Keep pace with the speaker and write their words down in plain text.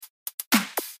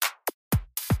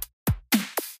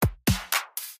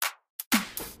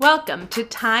Welcome to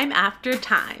Time After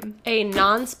Time, a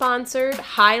non-sponsored,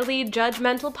 highly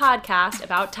judgmental podcast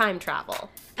about time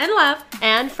travel. And love.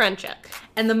 And friendship.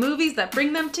 And the movies that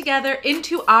bring them together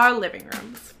into our living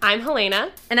rooms. I'm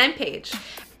Helena. And I'm Paige.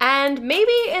 And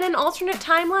maybe in an alternate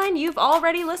timeline, you've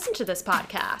already listened to this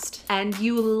podcast. And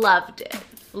you loved it.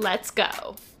 Let's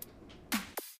go.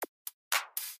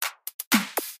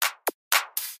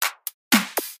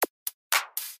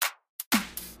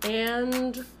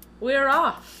 And we're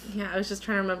off. Yeah, I was just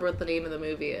trying to remember what the name of the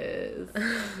movie is.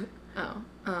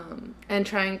 And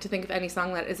trying to think of any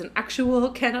song that is an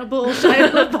actual Cannibal Shia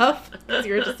LaBeouf, because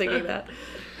you were just singing that.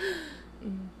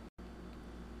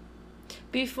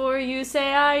 Before you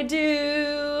say I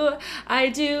do, I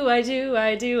do, I do,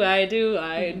 I do, I do,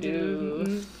 I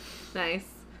do. Nice.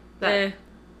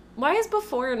 Why is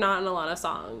before not in a lot of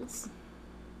songs?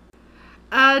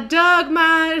 I dug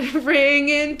my ring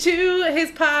into his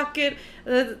pocket,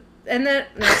 and then,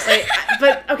 no, wait,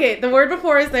 but, okay, the word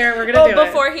before is there, we're gonna do it.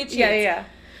 Before he cheats. Yeah.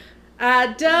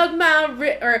 I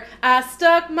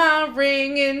stuck my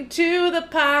ring into the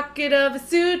pocket of a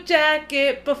suit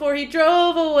jacket before he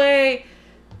drove away.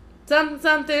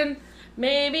 Something.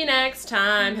 Maybe next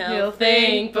time he'll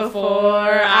think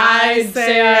before I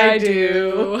say I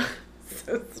do.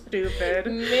 So stupid.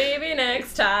 Maybe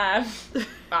next time.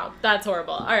 Wow, that's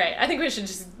horrible. All right, I think we should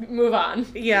just move on.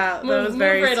 Yeah, that was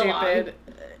very right stupid. Along.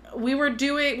 We were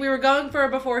going for a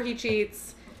before he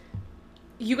cheats.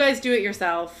 You guys do it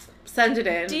yourself. Send it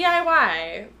in.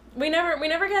 DIY. We never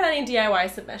get any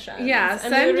DIY submissions. Yeah, and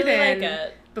send we really it in. Like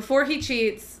it. Before he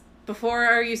cheats.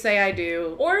 Before you say I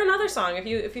do. Or another song if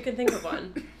you can think of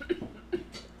one.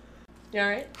 You all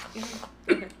right? Yeah.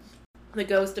 Okay. The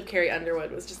ghost of Carrie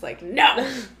Underwood was just like, no,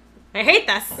 I hate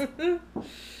this.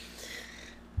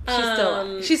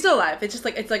 She's still alive. It's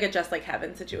like a Just Like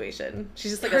Heaven situation.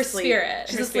 She's just like her asleep. Spirit.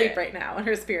 She's her asleep spirit. right now, and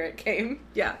her spirit came.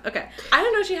 Yeah. Okay. I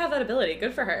didn't know she had that ability.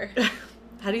 Good for her.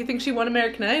 How do you think she won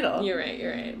American Idol? You're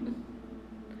right.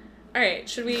 All right.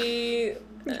 Should we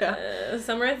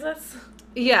summarize this?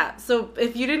 Yeah. So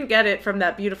if you didn't get it from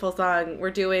that beautiful song, we're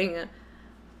doing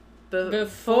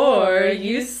Before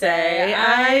You Say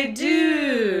I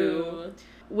Do.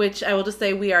 Which I will just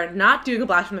say we are not doing a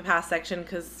Blast from the Past section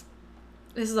because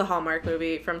this is a Hallmark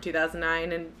movie from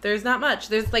 2009 and there's not much.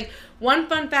 There's like one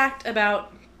fun fact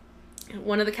about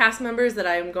one of the cast members that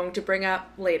I'm going to bring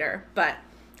up later, but...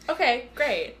 Okay,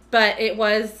 great. But it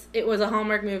was a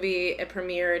Hallmark movie. It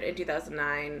premiered in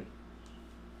 2009.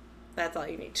 That's all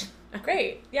you need to know.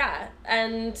 Great, yeah.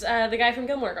 And the guy from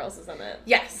Gilmore Girls is in it.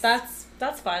 Yes.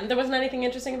 That's fun. There wasn't anything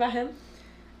interesting about him?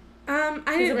 I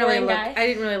didn't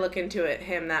really look into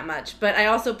him that much. But I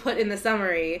also put in the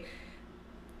summary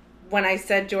when I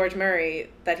said George Murray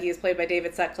that he is played by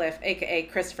David Sutcliffe, a.k.a.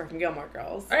 Christopher from Gilmore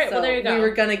Girls. All right, so well, there you go. We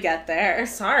were going to get there.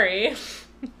 Sorry.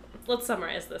 Let's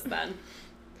summarize this then.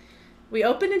 We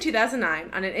opened in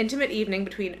 2009 on an intimate evening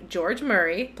between George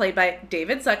Murray, played by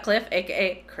David Sutcliffe,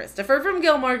 a.k.a. Christopher from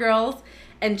Gilmore Girls,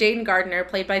 and Jane Gardner,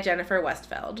 played by Jennifer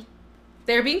Westfeld.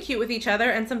 They're being cute with each other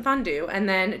and some fun do, and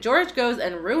then George goes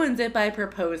and ruins it by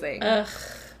proposing. Ugh.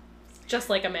 Just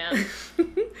like a man.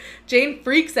 Jane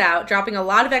freaks out, dropping a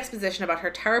lot of exposition about her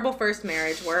terrible first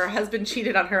marriage where her husband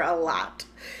cheated on her a lot.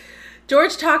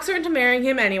 George talks her into marrying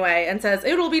him anyway and says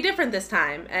it will be different this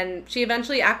time, and she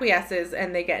eventually acquiesces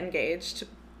and they get engaged.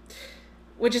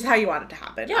 Which is how you want it to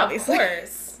happen, yeah, obviously. Of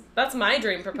course. That's my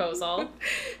dream proposal.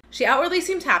 She outwardly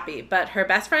seems happy, but her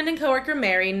best friend and coworker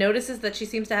Mary notices that she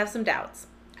seems to have some doubts,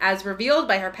 as revealed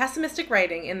by her pessimistic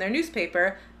writing in their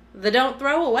newspaper, The Don't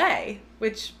Throw Away,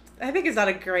 which I think is not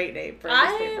a great name for a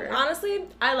newspaper. Honestly,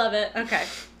 I love it. Okay.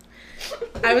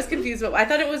 I was confused, but I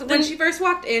thought it was when she first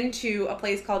walked into a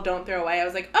place called Don't Throw Away, I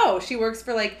was like, oh, she works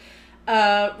for like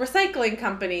a recycling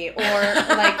company or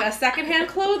like a secondhand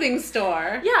clothing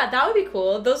store. Yeah, that would be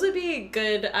cool. Those would be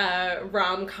good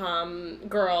rom-com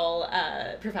girl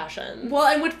professions. Well,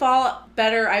 and would fall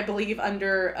better, I believe,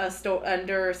 under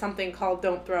under something called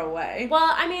Don't Throw Away.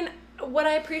 Well, I mean, what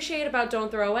I appreciate about Don't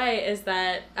Throw Away is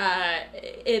that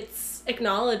it's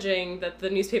acknowledging that the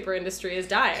newspaper industry is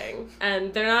dying,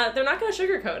 and they're not going to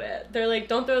sugarcoat it. They're like,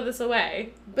 don't throw this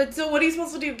away. But so what are you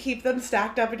supposed to do? Keep them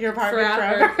stacked up in your apartment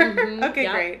forever? Mm-hmm. Okay,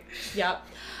 yep. Great. Yep.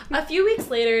 A few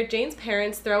weeks later, Jane's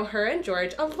parents throw her and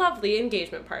George a lovely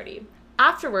engagement party.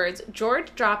 Afterwards,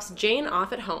 George drops Jane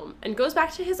off at home and goes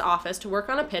back to his office to work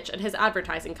on a pitch at his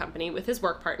advertising company with his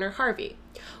work partner, Harvey.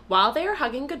 While they are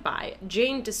hugging goodbye,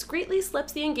 Jane discreetly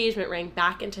slips the engagement ring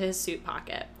back into his suit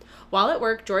pocket. While at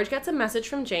work, George gets a message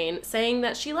from Jane saying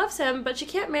that she loves him, but she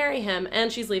can't marry him,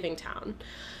 and she's leaving town.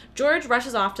 George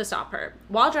rushes off to stop her.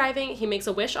 While driving, he makes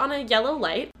a wish on a yellow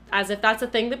light, as if that's a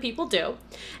thing that people do.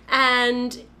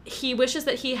 And he wishes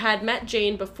that he had met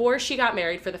Jane before she got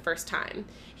married for the first time.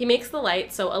 He makes the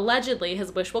light, so allegedly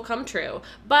his wish will come true.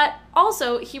 But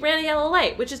also, he ran a yellow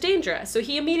light, which is dangerous, so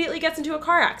he immediately gets into a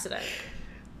car accident.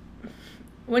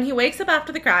 When he wakes up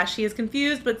after the crash, he is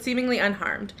confused but seemingly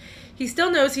unharmed. He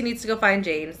still knows he needs to go find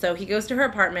Jane, so he goes to her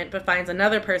apartment but finds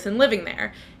another person living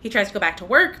there. He tries to go back to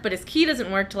work, but his key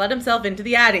doesn't work to let himself into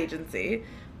the ad agency.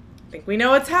 I think we know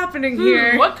what's happening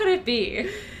here. What could it be?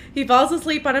 He falls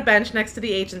asleep on a bench next to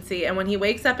the agency, and when he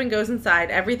wakes up and goes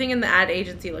inside, everything in the ad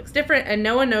agency looks different, and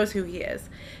no one knows who he is.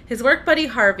 His work buddy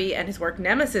Harvey and his work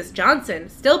nemesis Johnson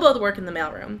still both work in the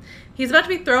mailroom. He's about to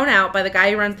be thrown out by the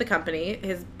guy who runs the company,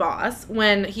 his boss,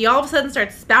 when he all of a sudden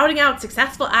starts spouting out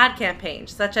successful ad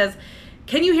campaigns, such as,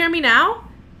 "Can you hear me now?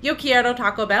 Yo quiero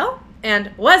Taco Bell?"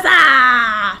 and "What's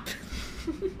up?"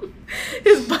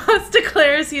 His boss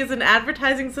declares he is an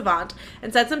advertising savant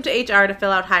and sends him to HR to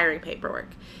fill out hiring paperwork.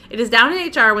 It is down in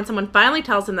HR when someone finally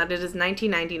tells him that it is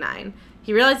 1999.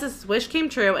 He realizes his wish came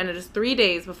true, and it is 3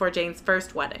 days before Jane's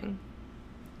first wedding.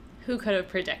 Who could have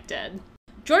predicted?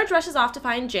 George rushes off to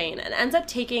find Jane and ends up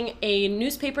taking a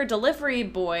newspaper delivery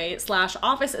boy /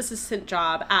 office assistant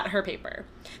job at her paper.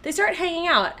 They start hanging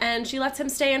out, and she lets him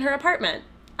stay in her apartment,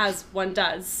 as one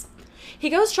does. He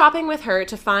goes shopping with her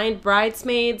to find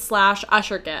bridesmaid /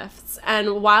 usher gifts,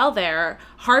 and while there,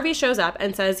 Harvey shows up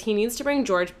and says he needs to bring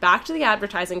George back to the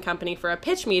advertising company for a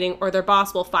pitch meeting or their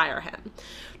boss will fire him.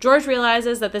 George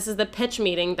realizes that this is the pitch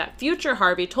meeting that future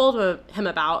Harvey told him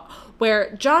about,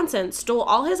 where Johnson stole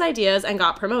all his ideas and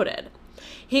got promoted.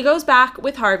 He goes back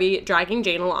with Harvey, dragging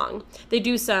Jane along. They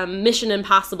do some Mission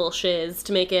Impossible shiz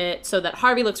to make it so that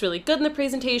Harvey looks really good in the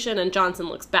presentation and Johnson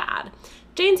looks bad.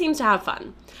 Jane seems to have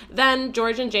fun. Then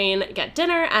George and Jane get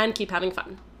dinner and keep having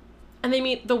fun. And they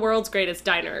meet the world's greatest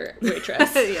diner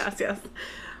waitress. Yes.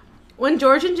 When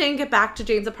George and Jane get back to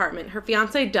Jane's apartment, her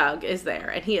fiancé Doug is there,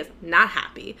 and he is not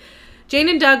happy. Jane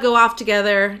and Doug go off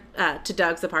together to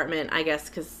Doug's apartment, I guess,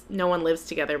 because no one lives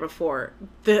together before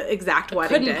the exact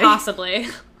wedding day. Couldn't possibly.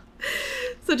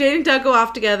 So Jane and Doug go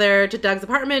off together to Doug's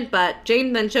apartment, but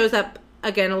Jane then shows up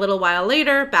again a little while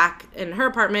later, back in her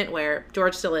apartment where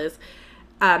George still is.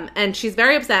 And she's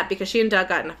very upset because she and Doug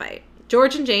got in a fight.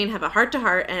 George and Jane have a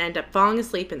heart-to-heart and end up falling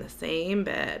asleep in the same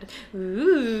bed.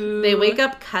 Ooh. They wake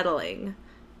up cuddling.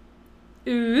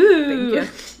 Ooh. Thank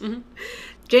you. Mm-hmm.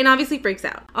 Jane obviously freaks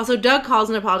out. Also, Doug calls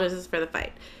and apologizes for the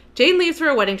fight. Jane leaves for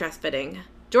a wedding dress fitting.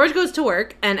 George goes to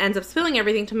work and ends up spilling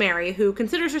everything to Mary, who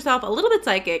considers herself a little bit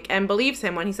psychic and believes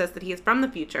him when he says that he is from the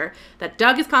future, that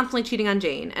Doug is constantly cheating on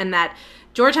Jane, and that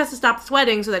George has to stop this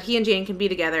wedding so that he and Jane can be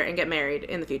together and get married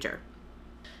in the future.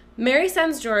 Mary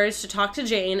sends George to talk to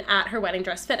Jane at her wedding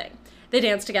dress fitting. They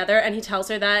dance together, and he tells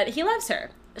her that he loves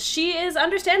her. She is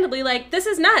understandably like, "This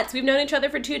is nuts. We've known each other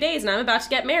for 2 days, and I'm about to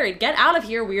get married. Get out of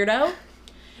here, weirdo."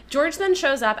 George then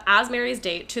shows up as Mary's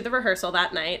date to the rehearsal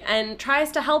that night and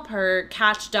tries to help her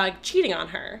catch Doug cheating on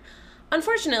her.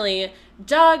 Unfortunately,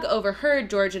 Doug overheard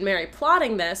George and Mary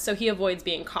plotting this, so he avoids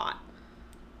being caught.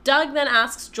 Doug then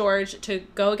asks George to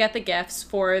go get the gifts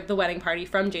for the wedding party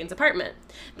from Jane's apartment.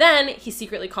 Then he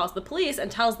secretly calls the police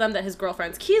and tells them that his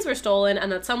girlfriend's keys were stolen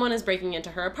and that someone is breaking into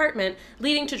her apartment,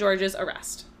 leading to George's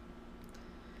arrest.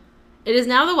 It is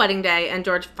now the wedding day, and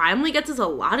George finally gets his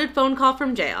allotted phone call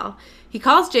from jail. He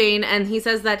calls Jane, and he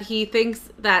says that he thinks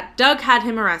that Doug had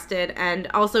him arrested, and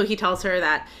also he tells her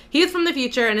that he is from the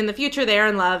future, and in the future they are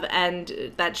in love,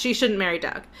 and that she shouldn't marry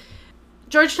Doug.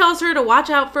 George tells her to watch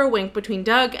out for a wink between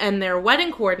Doug and their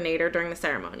wedding coordinator during the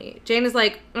ceremony. Jane is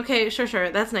like, "Okay, sure,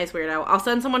 that's nice, weirdo. I'll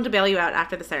send someone to bail you out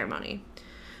after the ceremony."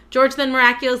 George then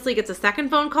miraculously gets a second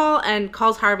phone call and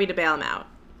calls Harvey to bail him out.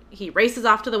 He races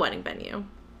off to the wedding venue.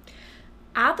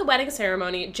 At the wedding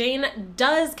ceremony, Jane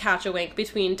does catch a wink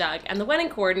between Doug and the wedding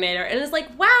coordinator and is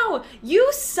like, "Wow,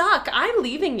 you suck. I'm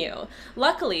leaving you."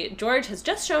 Luckily, George has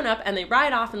just shown up and they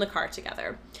ride off in the car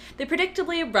together. They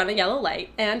predictably run a yellow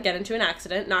light and get into an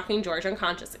accident, knocking George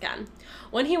unconscious again.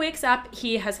 When he wakes up,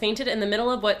 he has fainted in the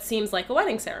middle of what seems like a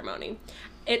wedding ceremony.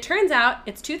 It turns out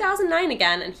it's 2009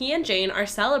 again, and he and Jane are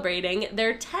celebrating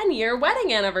their 10-year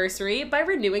wedding anniversary by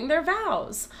renewing their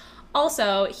vows.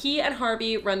 Also, he and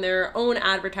Harvey run their own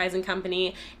advertising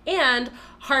company, and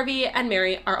Harvey and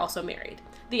Mary are also married.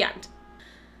 The end.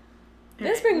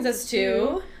 This brings us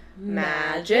to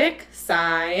Magic,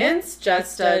 Science,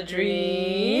 Just a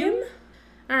Dream.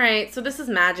 All right, so this is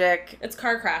magic. It's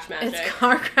car crash magic. It's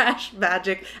car crash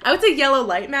magic. I would say yellow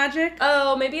light magic.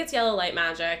 Oh, maybe it's yellow light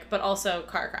magic, but also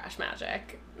car crash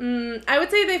magic. I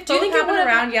would say they've both happened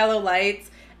around yellow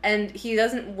lights, and he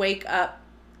doesn't wake up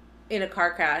in a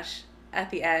car crash at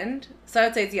the end. So I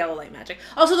would say it's yellow light magic.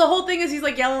 Also, the whole thing is he's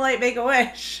like, yellow light, make a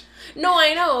wish. No,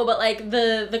 I know, but like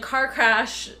the car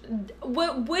crash,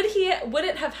 would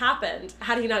it have happened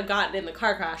had he not gotten in the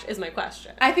car crash is my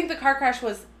question. I think the car crash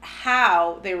was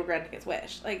how they were granting his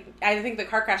wish. Like, I think the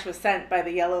car crash was sent by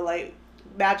the yellow light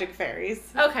magic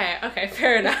fairies. Okay,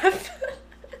 fair enough.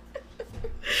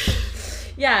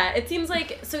 Yeah, it seems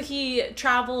like, so he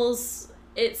travels,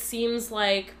 it seems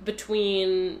like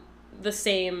between the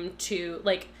same two,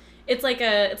 like, it's like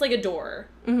a door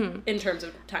in terms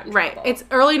of time travel. Right. It's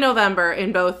early November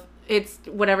in both, it's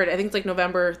whatever, I think it's like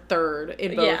November 3rd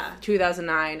in both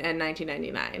 2009 and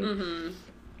 1999. Mm-hmm.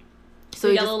 So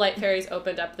the yellow light fairies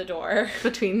opened up the door.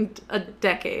 Between a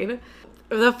decade.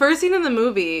 The first scene in the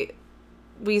movie,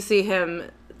 we see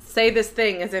him say this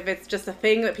thing as if it's just a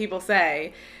thing that people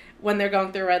say when they're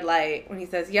going through a red light. When he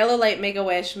says, yellow light, make a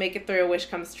wish, make it through, a wish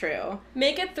comes true.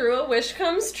 Make it through, a wish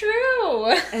comes true.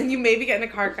 And you maybe get in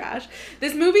a car crash.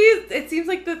 This movie, it seems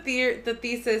like the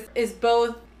thesis is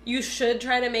both, you should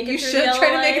try to make it through the yellow light. You should try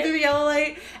to make it through the yellow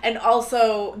light, and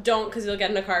also... Don't, because you'll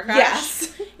get in a car crash.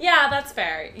 Yes. Yeah, that's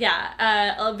fair.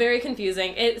 Yeah, very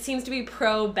confusing. It seems to be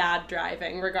pro-bad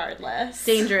driving, regardless.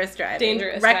 Dangerous driving.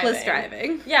 Reckless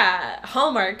driving. Yeah,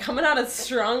 Hallmark coming out as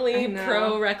strongly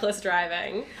pro-reckless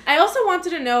driving. I also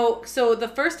wanted to know, so the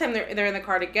first time they're in the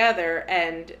car together,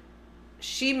 and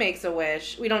she makes a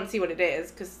wish. We don't see what it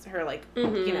is, because her, like,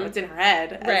 you know, it's in her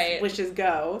head as wishes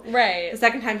go. Right. The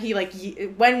second time he, like,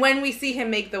 when we see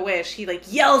him make the wish, he,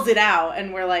 like, yells it out,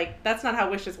 and we're like, that's not how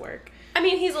wishes work. I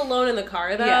mean, he's alone in the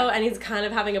car, though, and he's kind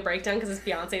of having a breakdown because his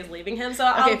fiancé is leaving him, so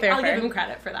I'll give him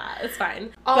credit for that. It's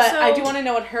fine. Also, but I do want to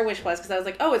know what her wish was, because I was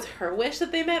like, oh, it's her wish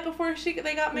that they met before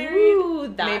they got married?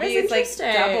 Ooh, maybe is interesting.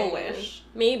 Like, double wish.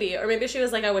 Maybe. Or maybe she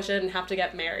was like, I wish I didn't have to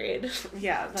get married.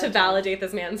 Yeah. To validate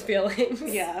this man's feelings.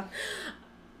 Yeah.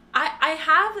 I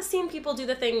have seen people do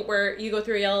the thing where you go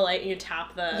through a yellow light and you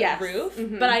tap the roof,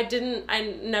 but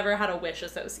I never had a wish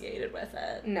associated with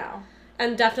it. No.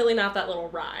 And definitely not that little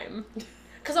rhyme.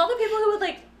 Because all the people who would,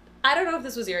 like, I don't know if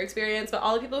this was your experience, but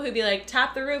all the people who'd be like,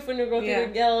 tap the roof when you go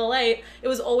through the yellow light, it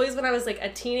was always when I was, like, a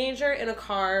teenager in a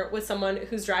car with someone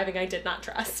whose driving I did not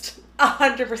trust.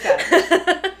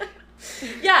 100%.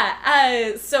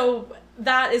 Yeah, so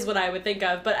that is what I would think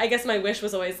of, but I guess my wish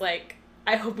was always, like,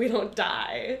 I hope we don't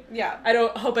die. Yeah. I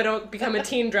hope I don't become a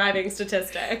teen driving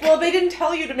statistic. Well, they didn't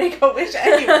tell you to make a wish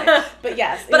anyway. But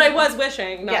yes. But I was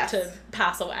wishing not to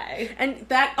pass away. And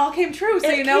that all came true,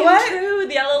 so you know what? It came true.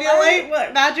 The yellow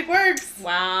light. Magic works.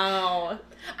 Wow.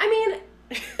 I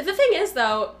mean, the thing is,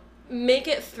 though, make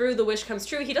it through, the wish comes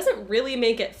true. He doesn't really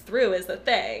make it through is the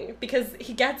thing, because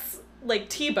he gets, like,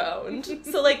 T-boned.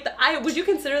 So, like, would you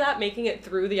consider that making it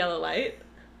through the yellow light?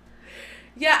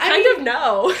 Yeah, Kind of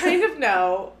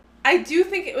no. I do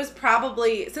think it was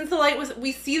probably, since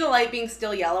we see the light being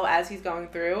still yellow as he's going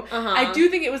through, I do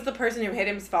think it was the person who hit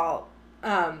him's fault.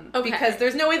 Because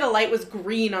there's no way the light was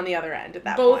green on the other end at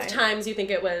that point. Both times you think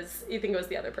it was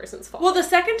the other person's fault. Well, the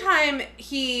second time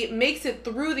he makes it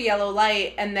through the yellow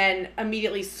light and then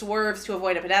immediately swerves to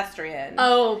avoid a pedestrian.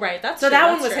 Oh, right. That's so true.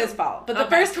 That one was his fault. But the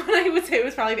first one I would say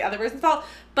was probably the other person's fault.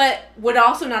 But would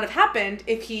also not have happened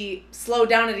if he slowed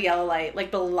down at a yellow light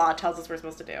like the law tells us we're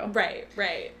supposed to do. Right.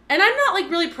 And I'm not, like,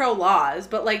 really pro-laws,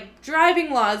 but, like,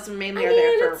 driving laws mainly are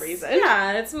there for a reason.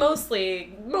 Yeah, it's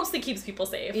mostly keeps people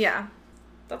safe. Yeah.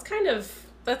 That's kind of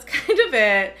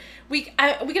it. We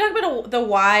can talk about the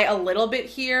why a little bit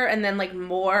here, and then, like,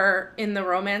 more in the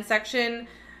romance section.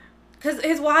 Because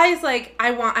his why is, like,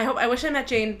 I wish I met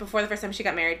Jane before the first time she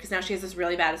got married, because now she has this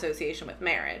really bad association with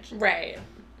marriage. Right.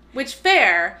 Which,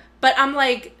 fair, but I'm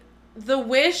like, the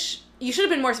wish, you should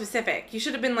have been more specific. You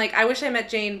should have been like, I wish I met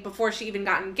Jane before she even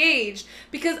got engaged,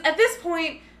 because at this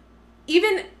point,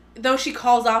 even though she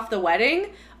calls off the wedding,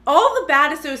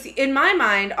 in my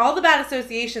mind, all the bad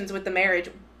associations with the marriage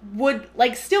would,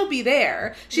 like, still be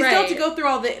there. She still had to go through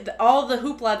all the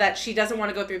hoopla that she doesn't want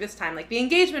to go through this time, like the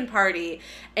engagement party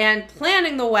and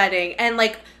planning the wedding and,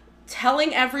 like,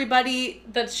 telling everybody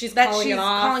that she's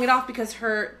calling it off because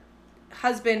her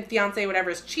husband, fiance,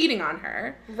 whatever, is cheating on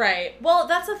her. Right. Well,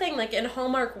 that's the thing, like, in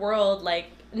Hallmark world,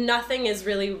 like, nothing is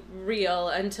really real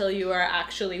until you are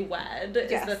actually wed,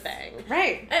 is the thing.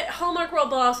 Right. Hallmark world,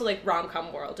 but also, like,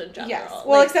 rom-com world in general. Yes.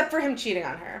 Well, like, except for him cheating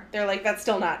on her. They're like, that's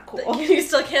still not cool. You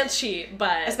still can't cheat,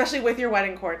 but... Especially with your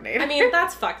wedding coordinator. I mean,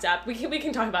 that's fucked up. We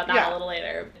can talk about that a little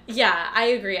later. Yeah, I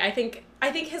agree. I think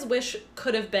his wish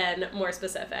could have been more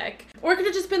specific. Or it could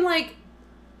have just been, like,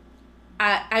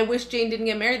 I wish Jane didn't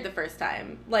get married the first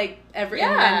time. Like, and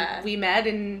then we met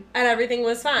and everything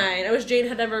was fine. I wish Jane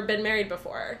had never been married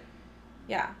before.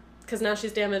 Yeah. Because now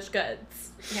she's damaged goods.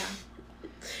 Yeah.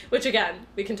 Which, again,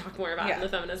 we can talk more about Yeah. in the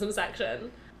feminism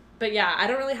section. But yeah, I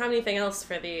don't really have anything else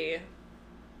for the...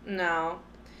 No.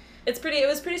 It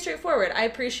was pretty straightforward. I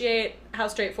appreciate how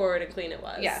straightforward and clean it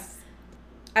was. Yes.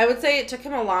 I would say it took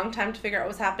him a long time to figure out what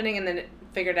was happening, and then it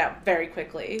figured it out very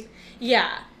quickly.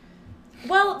 Yeah.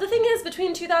 Well, the thing is,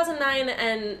 between 2009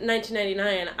 and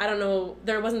 1999, I don't know,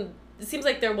 it seems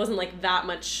like there wasn't, like, that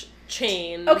much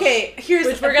change. Okay, here's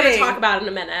which we're going to talk about in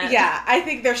a minute. Yeah, I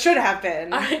think there should have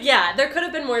been. Yeah, there could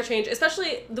have been more change,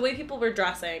 especially the way people were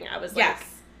dressing. I was like... Yes.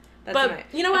 That's but, nice.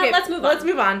 you know what? Okay, let's move on. Let's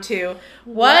move on to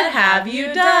What Have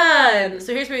You Done?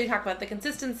 So here's where we talk about the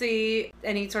consistency,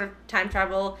 any sort of time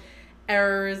travel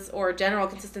errors, or general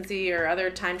consistency, or other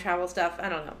time travel stuff. I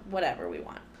don't know. Whatever we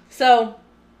want. So...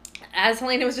 as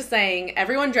Helena was just saying,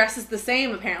 everyone dresses the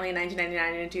same apparently in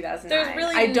 1999 and in 2009. There's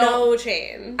really no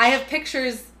change. I have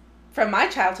pictures from my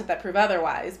childhood that prove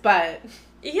otherwise, but...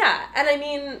 Yeah, and I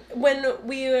mean, when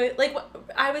we, like,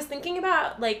 I was thinking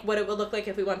about, like, what it would look like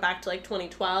if we went back to, like,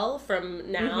 2012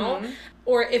 from now, Mm-hmm.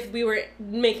 or if we were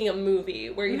making a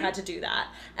movie where you had to do that.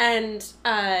 And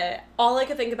all I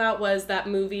could think about was that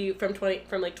movie from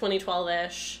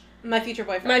 2012-ish, My Future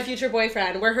Boyfriend. My Future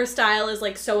Boyfriend, where her style is,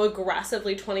 like, so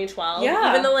aggressively 2012. Yeah.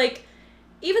 Even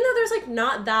though there's, like,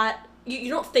 not that...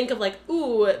 You don't think of, like,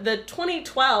 ooh, the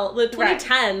 2010s,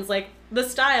 Right. like, the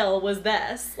style was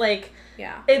this. Like,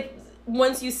 Yeah.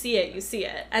 once you see it, you see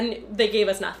it. And they gave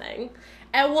us nothing.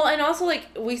 And also, like,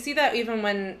 we see that even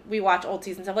when we watch old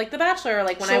seasons of, like, The Bachelor, or,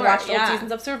 like, when I Sure, watched yeah. old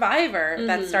seasons of Survivor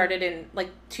that started in, like,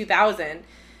 2000.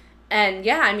 And,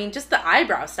 yeah, I mean, just the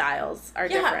eyebrow styles are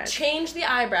different. Change the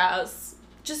eyebrows.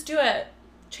 Just do it.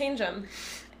 Change them.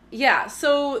 Yeah,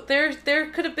 so there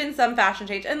could have been some fashion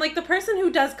change. And, like, the person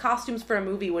who does costumes for a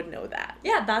movie would know that.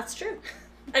 Yeah, that's true.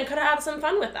 And could have had some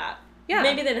fun with that. Yeah.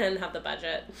 Maybe they didn't have the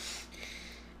budget.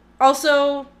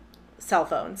 Also, cell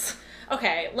phones.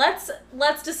 Okay, let's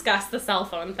discuss the cell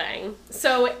phone thing.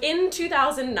 So, in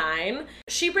 2009,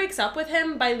 she breaks up with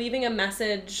him by leaving a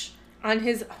message... On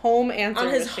his home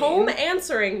answering machine. home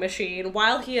answering machine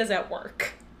while he is at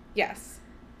work. Yes.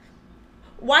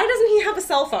 Why doesn't he have a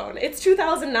cell phone? It's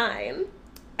 2009.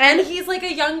 And he's, like,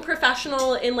 a young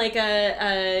professional in, like,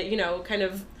 a kind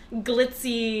of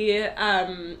glitzy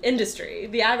industry,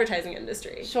 the advertising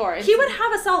industry. Sure. He would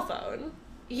have a cell phone.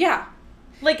 Yeah.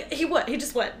 Like, he would. He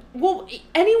just would. Well,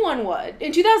 anyone would.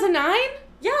 In 2009?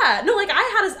 Yeah. No, like, I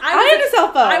had a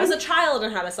cell phone. I was a child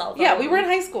and had a cell phone. Yeah, we were in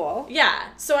high school. Yeah.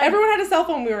 So Everyone had a cell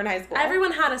phone when we were in high school.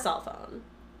 Everyone had a cell phone.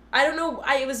 I don't know.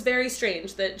 It was very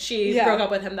strange that she broke up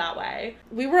with him that way.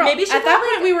 We were... Maybe she at that had,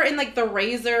 point, like, we were in, like, the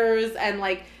razors and,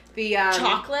 like, the...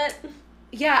 chocolate.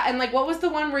 Yeah, and, like, what was the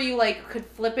one where you, like, could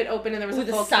flip it open and there was a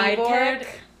full sidekick. keyboard?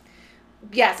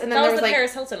 Yes, and then That there was was, the like...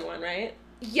 Paris Hilton one, right?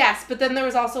 Yes, but then there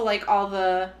was also, like,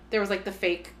 there was, like, the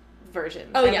fake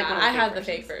version. Oh, yeah, I had the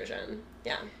fake version.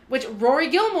 Yeah. Which Rory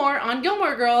Gilmore on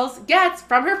Gilmore Girls gets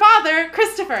from her father,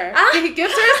 Christopher. Ah. He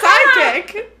gives her a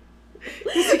sidekick.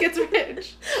 She gets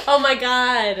rich. Oh my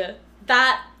god.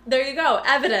 There you go.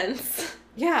 Evidence.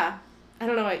 Yeah. I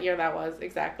don't know what year that was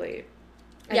exactly.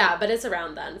 Yeah, but it's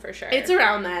around then for sure. It's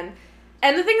around then.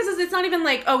 And the thing is it's not even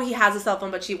like, oh, he has a cell phone,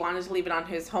 but she wanted to leave it on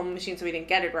his home machine so he didn't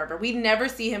get it or whatever. We never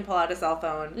see him pull out a cell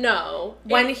phone. No.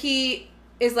 When he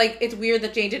is like, it's weird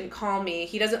that Jane didn't call me,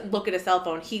 he doesn't look at a cell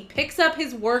phone. He picks up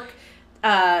his work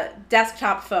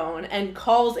desktop phone and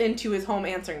calls into his home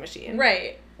answering machine.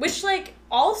 Right. Which, like,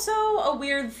 also a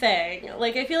weird thing.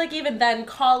 Like, I feel like even then,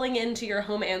 calling into your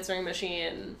home answering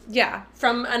machine Yeah.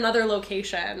 from another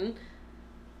location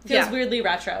feels weirdly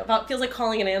retro. Feels like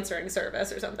calling an answering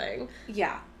service or something.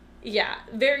 Yeah. Yeah.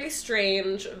 Very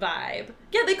strange vibe.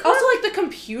 Yeah, they could Also, like, the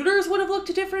computers would have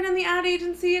looked different in the ad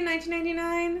agency in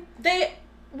 1999.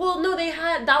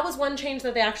 That was one change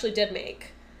that they actually did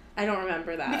make. I don't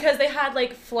remember that. Because they had,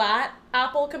 like, flat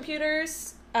Apple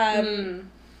computers.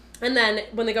 And then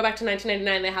when they go back to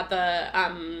 1999, they had the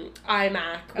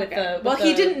iMac with the...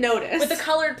 he didn't notice. With the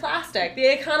colored plastic. The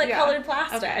iconic colored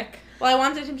plastic. Okay. Well, I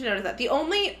wanted him to notice that. The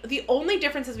only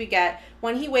differences we get,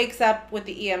 when he wakes up with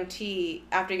the EMT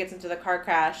after he gets into the car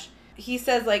crash, he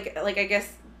says, like I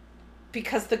guess,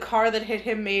 because the car that hit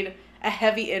him made a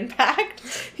heavy impact,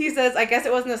 he says, I guess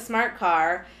it wasn't a smart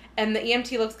car. And the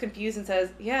EMT looks confused and says,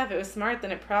 yeah, if it was smart,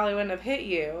 then it probably wouldn't have hit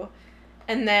you.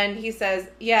 And then he says,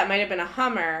 yeah, it might have been a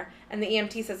Hummer. And the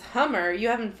EMT says, Hummer? You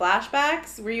having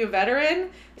flashbacks? Were you a veteran?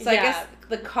 So I guess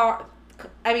the car...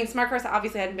 I mean, smart cars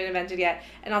obviously hadn't been invented yet.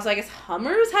 And also, I guess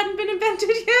Hummers hadn't been invented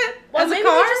yet well, as a maybe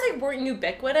car. they just, like, weren't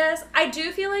ubiquitous. I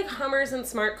do feel like Hummers and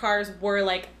smart cars were,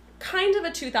 like, kind of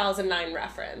a 2009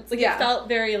 reference. Like, it felt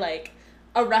very, like,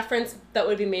 a reference that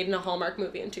would be made in a Hallmark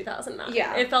movie in 2009.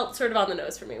 Yeah. It felt sort of on the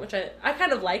nose for me, which I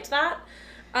kind of liked that.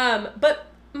 But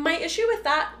my issue with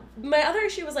that, my other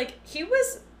issue was, like, he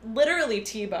was literally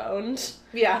T-boned.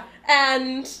 Yeah.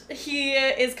 And he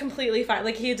is completely fine.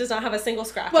 Like, he does not have a single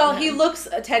scratch Well, on him. he looks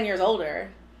 10 years older.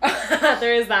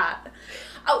 There is that.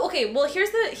 Oh, okay, well,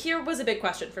 here was a big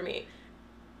question for me.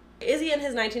 Is he in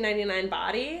his 1999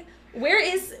 body?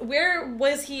 Where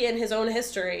was he in his own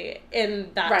history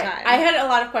in that time? I had a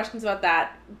lot of questions about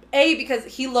that. A, because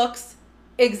he looks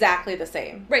exactly the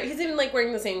same. Right, he's even, like,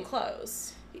 wearing the same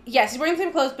clothes. Yes, he's wearing the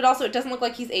same clothes, but also it doesn't look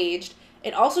like he's aged.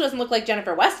 It also doesn't look like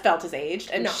Jennifer Westfeldt is aged,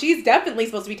 and No. she's definitely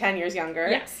supposed to be 10 years younger.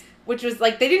 Yes. Which was,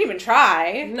 like, they didn't even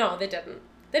try. No, they didn't.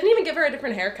 They didn't even give her a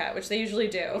different haircut, which they usually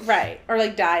do. Right. Or,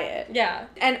 like, dye it. Yeah.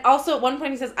 And also, at one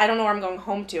point he says, I don't know where I'm going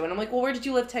home to. And I'm like, well, where did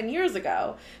you live 10 years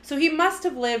ago? So he must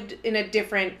have lived in a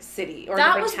different city or a That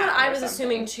different was town what I or was something.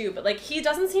 assuming, too. But, like, he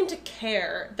doesn't seem to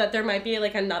care that there might be,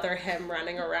 like, another him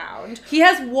running around. He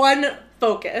has one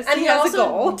focus. And he he has also a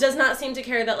goal. does not seem to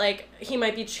care that, like, he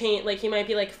might be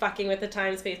fucking with the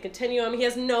time-space continuum. He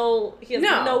has no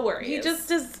worries. He just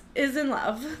is in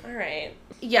love. All right.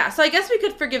 Yeah, so I guess we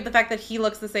could forgive the fact that he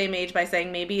looks the same age by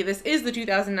saying maybe this is the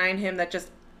 2009 him that just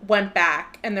went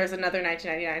back and there's another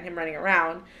 1999 him running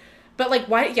around. But, like,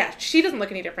 why? Yeah, she doesn't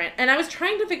look any different. And I was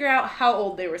trying to figure out how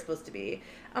old they were supposed to be.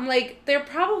 I'm like, they're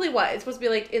probably what? It's supposed to be,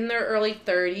 like, in their early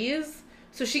 30s.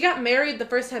 So she got married the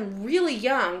first time really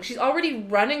young. She's already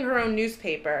running her own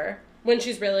newspaper. When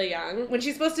she's really young. When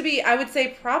she's supposed to be, I would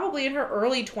say, probably in her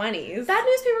early 20s. That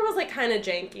newspaper was, like, kind of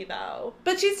janky, though.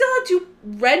 But she still had to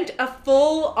rent a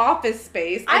full office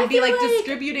space and be, feel like, like-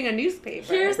 distributing a newspaper.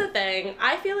 Here's the thing.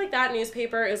 I feel like that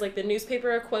newspaper is, like, the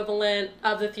newspaper equivalent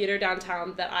of the theater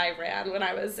downtown that I ran when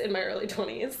I was in my early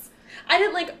 20s. I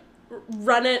didn't, like,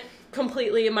 run it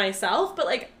completely myself, but,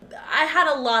 like, I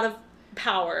had a lot of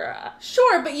power.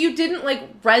 Sure, but you didn't, like,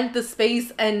 rent the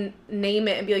space and name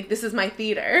it and be like, this is my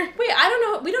theater. Wait, I don't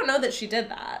know. We don't know that she did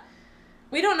that.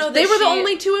 We don't know that They were the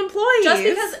only two employees. Just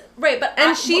because, right, but...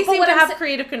 And she but seemed what to I'm have sa-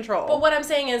 creative control. But what I'm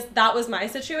saying is that was my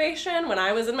situation when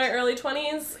I was in my early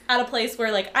 20s at a place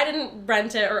where, like, I didn't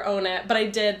rent it or own it, but I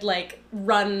did, like,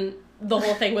 run the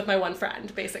whole thing with my one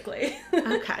friend, basically.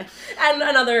 Okay. and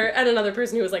another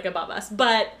person who was, like, above us.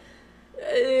 But,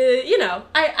 you know,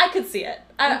 I could see it.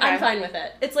 I'm Okay. fine with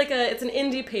it. It's like it's an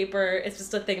indie paper. It's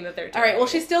just a thing that they're doing. All right, well,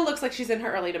 she still looks like she's in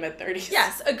her early to mid-30s.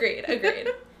 Yes, agreed.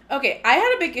 Okay, I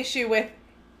had a big issue with...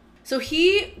 So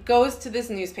he goes to this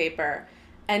newspaper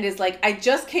and is like, I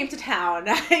just came to town.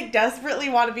 I desperately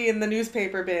want to be in the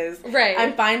newspaper biz. Right.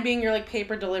 I'm fine being your, like,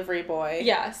 paper delivery boy.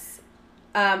 Yes.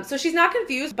 So she's not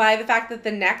confused by the fact that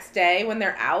the next day when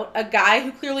they're out, a guy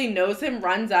who clearly knows him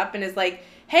runs up and is like,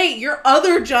 hey, your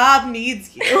other job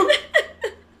needs you.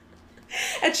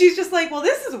 And she's just like, well,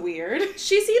 this is weird.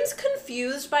 She seems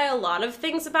confused by a lot of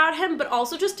things about him, but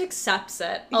also just accepts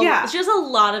it. Yeah. She has a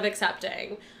lot of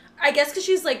accepting. I guess because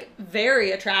she's, like,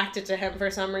 very attracted to him for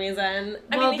some reason.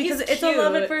 I mean, because he's it's a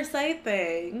love cute, at first sight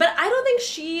thing. But I don't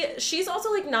think she's also,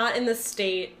 like, not in the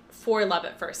state for love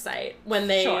at first sight when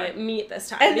they Sure. meet this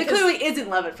time. And it because clearly isn't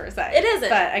love at first sight. It isn't.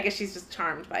 But I guess she's just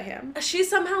charmed by him. she's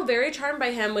somehow very charmed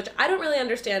by him, which I don't really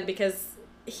understand because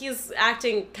he's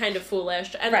acting kind of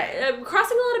foolish and Right.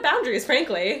 crossing a lot of boundaries,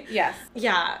 frankly. Yes.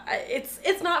 Yeah,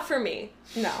 it's not for me.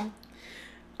 No.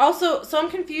 Also, so I'm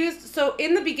confused. So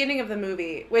in the beginning of the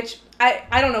movie, which I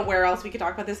don't know where else we could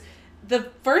talk about this,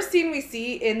 the first scene we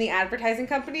see in the advertising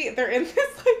company, they're in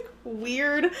this, like,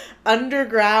 weird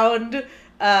underground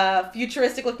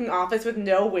futuristic looking office with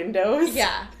no windows.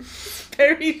 Yeah.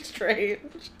 Very strange.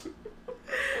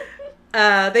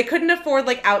 They couldn't afford,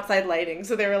 like, outside lighting,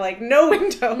 so they were like, no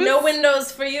windows. No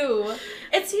windows for you.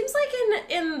 It seems like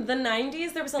in the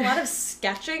 90s there was a lot of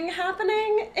sketching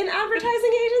happening in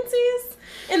advertising agencies.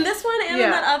 In this one and in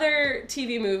Yeah. that other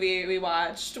TV movie we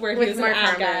watched where he With was Mark an ad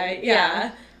Harmon. guy.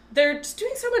 Yeah. They're just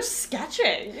doing so much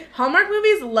sketching. Hallmark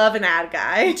movies love an ad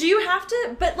guy. Do you have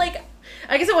to, but like,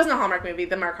 I guess it wasn't a Hallmark movie.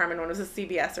 The Mark Harmon one was a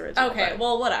CBS original. okay, but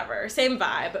well, whatever. Same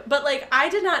vibe. But like, I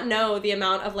did not know the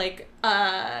amount of like,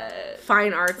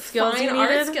 fine art skills fine you art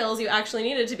needed. skills you actually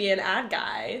needed to be an ad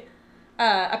guy.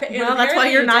 Well, that's why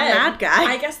Apparently you're you not an did. ad guy.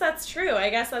 I guess that's true.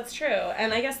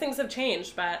 And I guess things have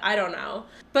changed, but I don't know.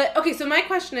 But okay, so my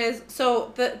question is,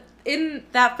 so in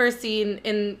that first scene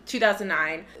in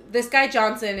 2009, this guy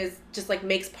Johnson is just like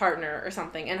Make's partner or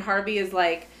something, and Harvey is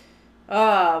like,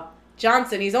 "Oh,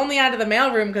 Johnson, he's only out of the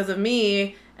mailroom because of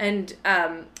me." And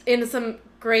in some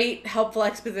great helpful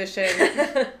exposition,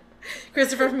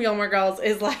 Christopher from Gilmore Girls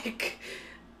is like,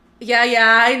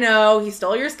 yeah, I know, he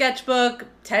stole your sketchbook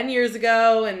 10 years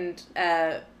ago, and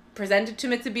presented to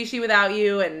Mitsubishi without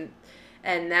you,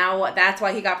 and now that's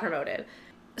why he got promoted.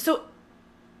 So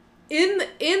in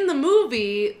the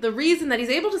movie, the reason that he's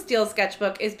able to steal a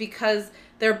sketchbook is because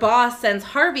their boss sends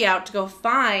Harvey out to go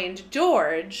find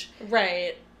George.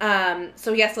 Right.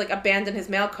 So he has to, like, abandon his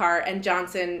mail cart, and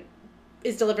Johnson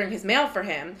is delivering his mail for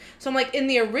him. So I'm like, in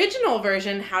the original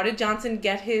version, how did Johnson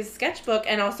get his sketchbook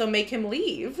and also make him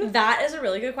leave? That is a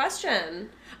really good question.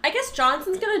 I guess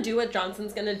Johnson's gonna do what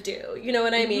Johnson's gonna do. You know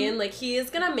what I mean? Like, he is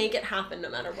gonna make it happen no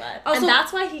matter what. Also, and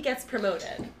that's why he gets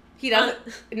promoted. He doesn't,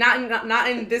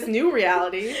 not in this new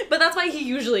reality. But that's why he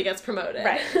usually gets promoted.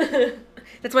 Right.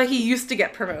 That's why he used to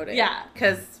get promoted. Yeah.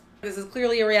 Because this is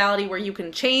clearly a reality where you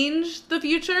can change the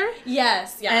future.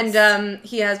 Yes, yes. And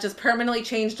he has just permanently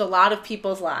changed a lot of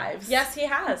people's lives. Yes, he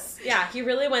has. Yeah, he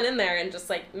really went in there and just,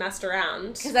 like, messed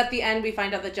around. Because at the end, we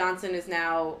find out that Johnson is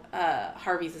now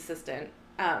Harvey's assistant.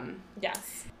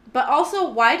 Yes. But also,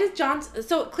 why does Johnson...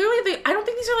 So, clearly, I don't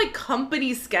think these are, like,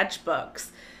 company sketchbooks.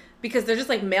 Because they're just,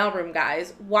 like, mailroom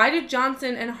guys. Why did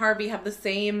Johnson and Harvey have the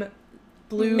same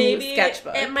blue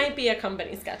sketchbook? It might be a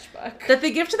company sketchbook. That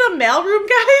they give to the mailroom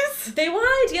guys? They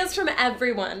want ideas from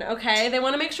everyone, okay? They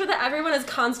want to make sure that everyone is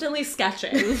constantly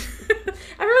sketching.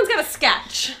 Everyone's got a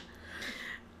sketch.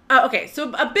 Okay,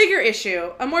 so a bigger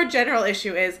issue, a more general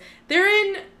issue is they're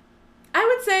in, I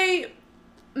would say,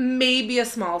 maybe a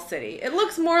small city. It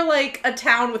looks more like a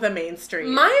town with a main street.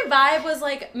 My vibe was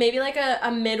like maybe like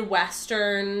a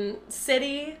Midwestern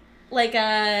city,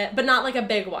 but not like a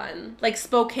big one. Like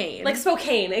Spokane. Like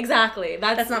Spokane, exactly.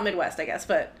 That's not Midwest, I guess,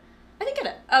 but I think it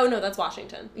is. Oh no, that's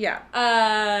Washington. Yeah.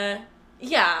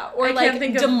 Yeah, or like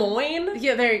Des Moines.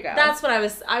 Yeah, there you go. That's what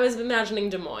I was imagining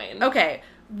Des Moines. Okay.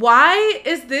 Why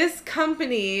is this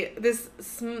company, this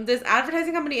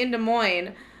advertising company in Des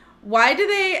Moines, why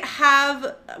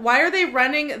are they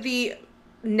running the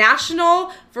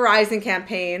national Verizon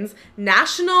campaigns,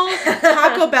 national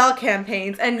Taco Bell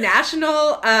campaigns, and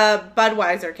national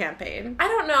Budweiser campaign? I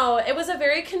don't know. It was a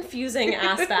very confusing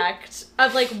aspect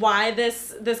of, like, why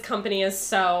this company is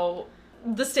so...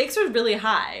 The stakes are really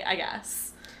high, I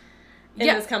guess, in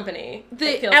this company. And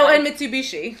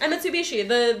Mitsubishi. And Mitsubishi.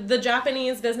 The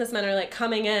Japanese businessmen are, like,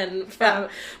 coming in from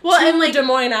Des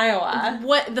Moines, Iowa.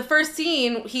 What the first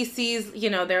scene, he sees,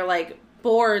 they're, like,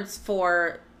 boards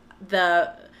for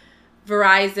the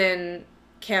Verizon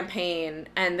campaign,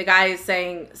 and the guy is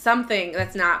saying something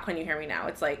that's not "Can you hear me now?"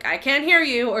 It's like, "I can't hear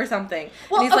you," or something.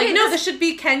 Well, and he's like, "No, this should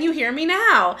be "Can you hear me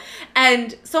now?"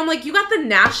 And so I'm like, you got the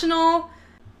national...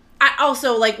 I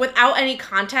also, like, without any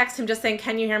context, him just saying,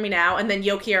 "Can you hear me now?" and then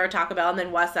Yo Quiero Taco Bell, and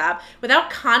then what's up?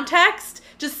 Without context,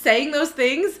 just saying those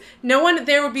things, no one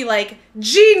there would be like,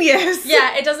 genius!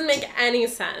 Yeah, it doesn't make any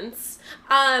sense.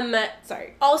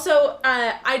 Sorry. Also,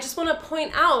 I just want to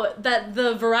point out that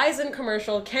the Verizon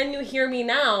commercial, "Can you hear me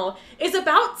now?" is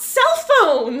about cell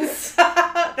phones.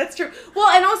 That's true. Well,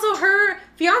 and also her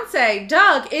fiance,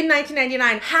 Doug, in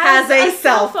 1999, has a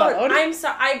cell phone. I'm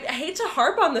sorry. I hate to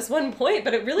harp on this one point,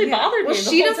 but it really bothered me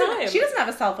the whole time. She doesn't have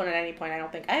a cell phone at any point, I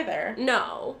don't think, either.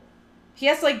 No. He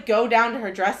has to, like, go down to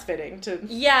her dress fitting to...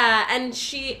 Yeah, and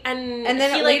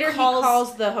then he later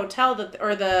calls the hotel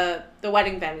or the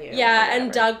wedding venue. Yeah,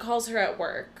 and Doug calls her at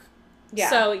work. Yeah.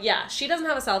 So, yeah, she doesn't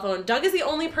have a cell phone. Doug is the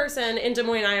only person in Des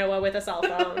Moines, Iowa with a cell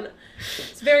phone.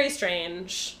 It's very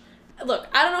strange. Look,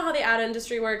 I don't know how the ad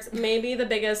industry works. Maybe the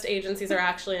biggest agencies are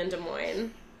actually in Des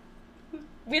Moines.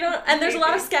 And there's a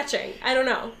lot of sketching. I don't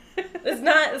know. It's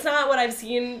not what I've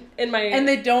seen in my... And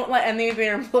they don't let any of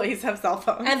their employees have cell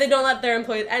phones. And they don't let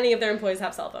any of their employees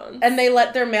have cell phones. And they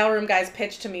let their mailroom guys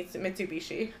pitch to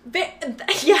Mitsubishi.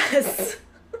 Yes.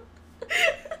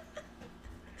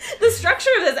 The structure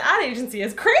of this ad agency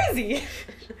is crazy.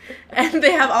 And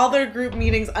they have all their group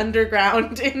meetings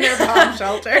underground in their bomb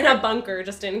shelter. In a bunker,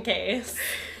 just in case.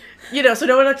 So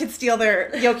no one can steal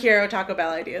their Yo Quiero Taco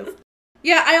Bell ideas.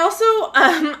 Yeah, I also,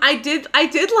 I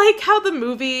did like how the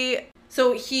movie,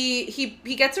 so he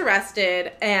gets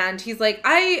arrested, and he's like,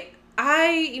 I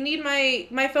need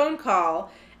my phone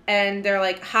call, and they're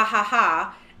like, ha ha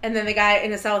ha, and then the guy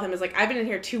in the cell with him is like, I've been in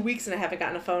here 2 weeks and I haven't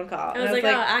gotten a phone call. I was like, oh,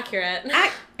 accurate.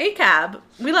 ACAB,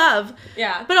 we love.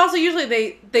 Yeah. But also usually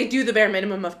they do the bare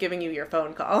minimum of giving you your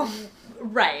phone call.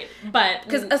 Right,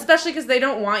 but... Especially because they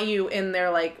don't want you in their,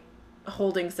 like,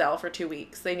 holding cell for 2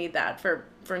 weeks. They need that for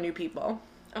new people.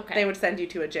 Okay. They would send you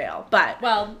to a jail. But...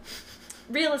 Well,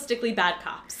 realistically, bad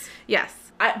cops. Yes.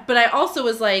 But I also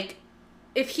was like,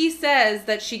 if he says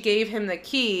that she gave him the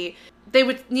key, they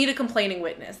would need a complaining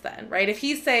witness then, right? If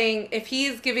he's saying like,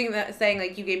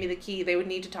 you gave me the key, they would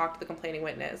need to talk to the complaining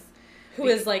witness. Who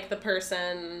is, like, the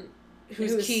person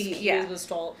whose key was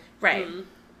stolen. Right.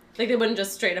 Like, they wouldn't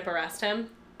just straight up arrest him?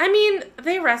 I mean,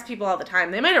 they arrest people all the time.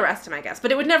 They might arrest him, I guess,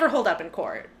 but it would never hold up in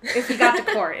court. If he got to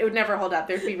court, it would never hold up.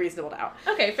 There'd be reasonable doubt.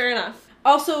 Okay, fair enough.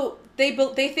 Also, they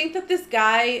think that this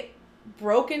guy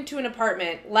broke into an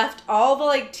apartment, left all the,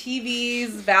 like, TVs,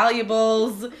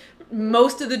 valuables,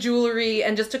 most of the jewelry,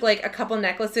 and just took, like, a couple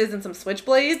necklaces and some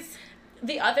switchblades.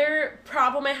 The other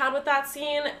problem I had with that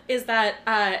scene is that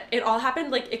it all happened,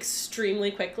 like,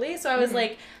 extremely quickly. So I was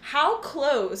like, how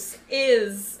close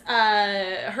is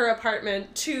her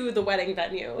apartment to the wedding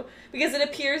venue? Because it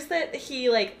appears that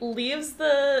he, like, leaves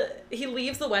the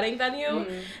wedding venue.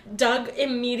 Doug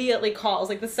immediately calls.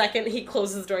 Like, the second he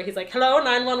closes the door, he's like, hello,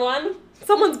 911?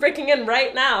 Someone's breaking in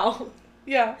right now.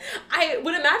 Yeah. I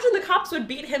would imagine the cops would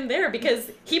beat him there because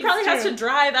he probably has to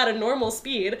drive at a normal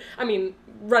speed. I mean,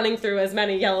 running through as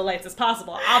many yellow lights as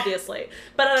possible, obviously,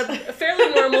 but at a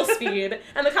fairly normal speed,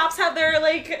 and the cops have their,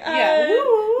 like,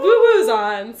 woo-woos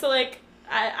on, so, like,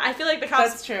 I feel like the cops...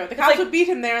 That's true. The cops would beat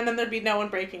him there, and then there'd be no one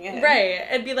breaking in. Right.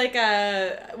 It'd be like,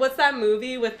 what's that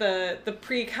movie with the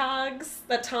precogs?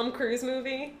 That Tom Cruise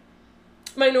movie?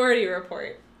 Minority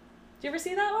Report. Did you ever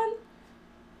see that one?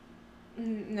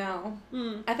 No.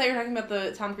 I thought you were talking about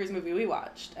the Tom Cruise movie we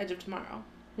watched, Edge of Tomorrow.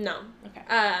 No. Okay.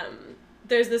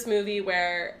 There's this movie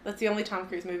where... That's the only Tom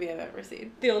Cruise movie I've ever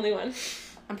seen. The only one?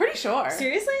 I'm pretty sure.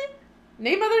 Seriously?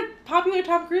 Name other popular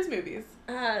Tom Cruise movies.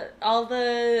 All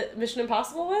the Mission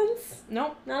Impossible ones?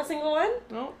 Nope. Not a single one?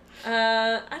 Nope.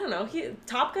 I don't know.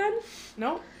 Top Gun?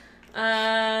 Nope.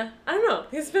 I don't know.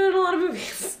 He's been in a lot of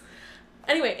movies.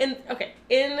 Anyway,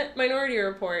 in Minority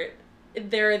Report,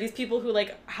 there are these people who,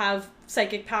 like, have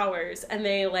psychic powers, and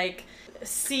they, like,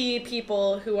 see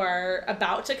people who are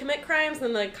about to commit crimes,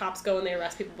 and then the cops go and they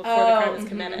arrest people before the crime is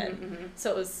committed. So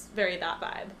it was very that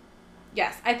vibe.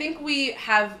 Yes, I think we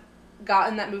have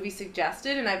gotten that movie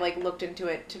suggested, and I've, like, looked into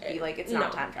it to be like, it's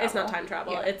not time travel. It's not time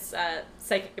travel. Yeah. It's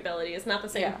psychic ability. It's not the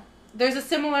same. Yeah. There's a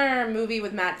similar movie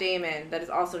with Matt Damon that is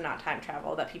also not time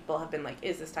travel that people have been like,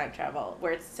 is this time travel?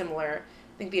 Where it's similar.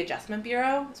 I think The Adjustment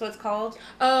Bureau is what it's called.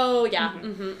 Oh, yeah.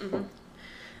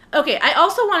 Okay, I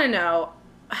also want to know,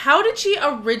 how did she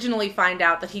originally find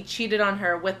out that he cheated on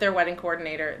her with their wedding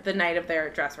coordinator the night of their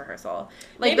dress rehearsal?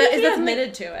 Like, maybe he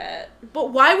admitted to it.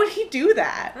 But why would he do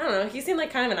that? I don't know. He seemed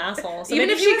like kind of an asshole. So even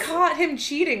if she caught him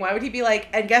cheating, why would he be like,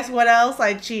 and guess what else?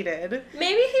 I cheated.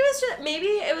 Maybe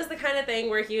it was the kind of thing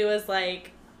where he was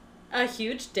like a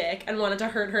huge dick and wanted to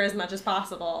hurt her as much as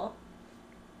possible.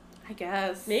 I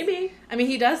guess. Maybe. I mean,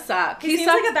 he does suck. He seems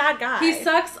like a bad guy. He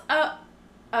sucks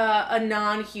a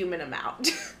non-human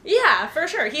amount. Yeah, for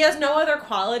sure. He has no other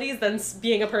qualities than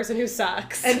being a person who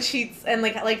sucks. And cheats and,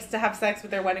 like, likes to have sex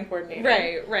with their wedding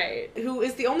coordinator. Right. Who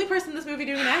is the only person in this movie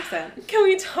doing an accent. Can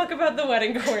we talk about the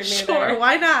wedding coordinator? Sure,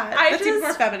 why not? That seems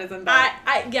more feminism.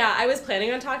 I was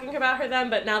planning on talking about her then,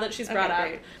 but now that she's brought up,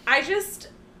 great.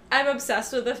 I'm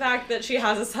obsessed with the fact that she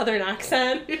has a southern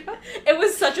accent. Yeah. It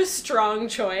was such a strong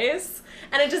choice.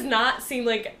 And it does not seem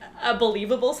like a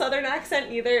believable southern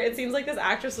accent either. It seems like this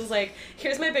actress was like,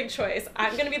 here's my big choice.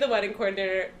 I'm going to be the wedding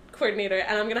coordinator,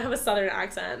 and I'm going to have a southern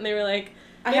accent. And they were like,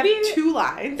 I have 2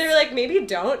 lines. They were like, maybe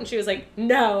don't. And she was like,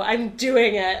 no, I'm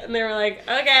doing it. And they were like,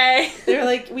 okay. They were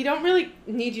like, we don't really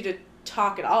need you to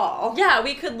talk at all. Yeah,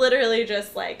 we could literally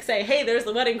just, like, say, hey, there's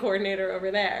the wedding coordinator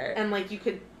over there. And, like, you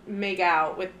could make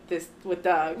out with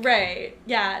Doug. Right.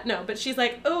 Yeah, no, but she's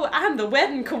like, oh, I'm the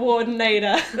wedding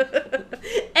coordinator.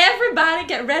 Everybody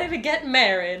get ready to get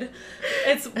married.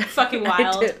 It's fucking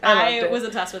wild. I was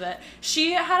obsessed with it.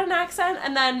 She had an accent,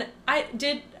 and then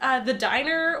did the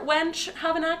diner wench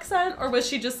have an accent, or was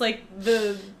she just like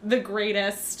the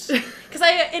greatest? Because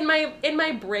in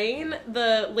my brain,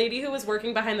 the lady who was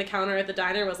working behind the counter at the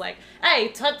diner was like, hey,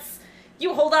 toots,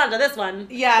 you hold on to this one.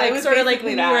 Yeah, like, it was sort of like New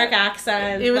York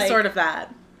accent. It was like, sort of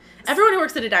that. Everyone who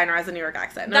works at a diner has a New York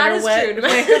accent. That is true.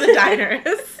 Where the diner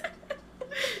is.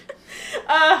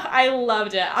 I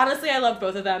loved it. Honestly, I loved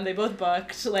both of them. They both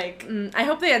booked. Like, I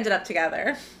hope they ended up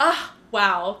together.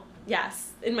 Wow.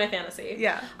 Yes, in my fantasy.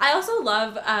 Yeah. I also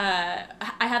love, I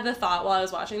had the thought while I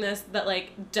was watching this that,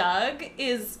 like, Doug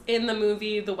is in the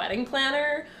movie The Wedding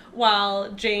Planner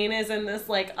while Jane is in this,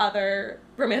 like, other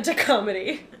romantic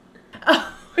comedy.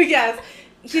 Oh, yes.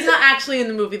 He's not actually in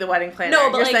the movie The Wedding Planner.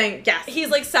 No, but you're like, saying, yes. He's,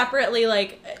 like, separately,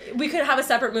 like, we could have a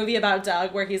separate movie about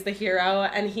Doug where he's the hero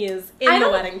and he is in the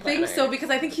Wedding Planner. I don't think so,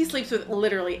 because I think he sleeps with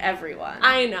literally everyone.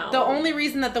 I know. The only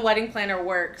reason that The Wedding Planner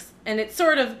works, and it's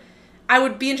sort of, I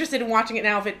would be interested in watching it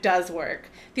now if it does work.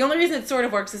 The only reason it sort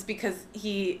of works is because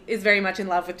he is very much in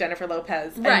love with Jennifer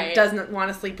Lopez and doesn't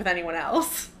want to sleep with anyone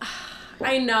else.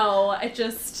 I know.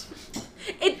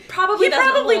 It probably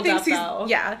doesn't hold up, though.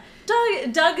 Yeah.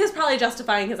 Doug is probably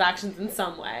justifying his actions in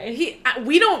some way.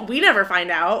 We never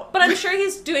find out. But I'm sure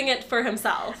he's doing it for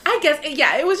himself. I guess,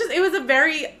 yeah, it was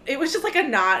just like a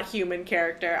not human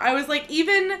character. I was like,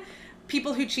 even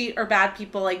people who cheat or bad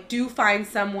people, like, do find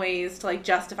some ways to, like,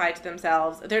 justify it to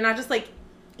themselves. They're not just, like,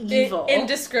 evil.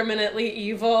 Indiscriminately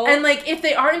evil. And, like, if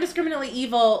they are indiscriminately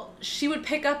evil, she would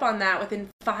pick up on that within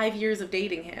 5 years of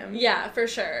dating him. Yeah, for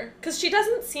sure. Because she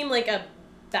doesn't seem like a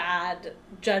bad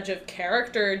judge of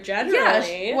character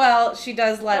generally. Yeah, well, she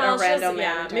does let a random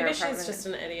man into maybe her she's apartment. just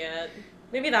an idiot.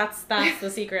 Maybe that's the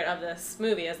secret of this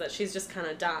movie, is that she's just kind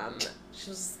of dumb.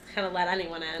 She'll just kind of let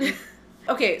anyone in.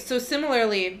 Okay, so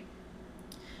similarly,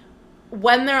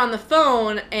 when they're on the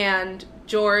phone and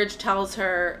George tells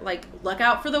her, like, look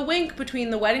out for the wink between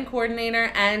the wedding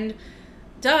coordinator and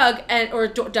Doug,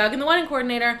 Doug and the wedding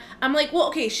coordinator, I'm like, well,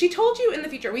 okay, she told you in the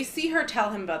future. We see her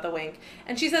tell him about the wink.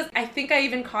 And she says, I think I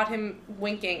even caught him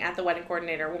winking at the wedding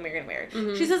coordinator when we were getting married.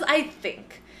 Mm-hmm. She says, I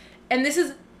think. And this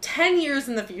is 10 years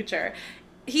in the future.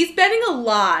 He's betting a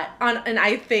lot on an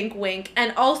I think wink.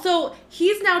 And also,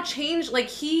 he's now changed, like,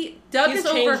 Doug has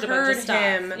overheard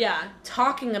him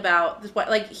talking about this.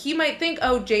 Like, he might think,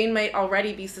 oh, Jane might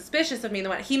already be suspicious of me in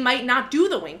the wedding. He might not do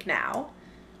the wink now.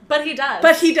 But he does.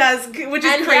 Which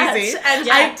is crazy. And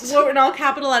yet. I wrote in all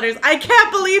capital letters, I can't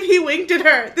believe he winked at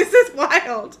her. This is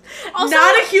wild. Also,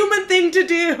 not a human thing to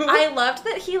do. I loved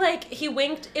that he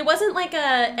winked. It wasn't like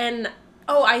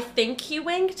I think he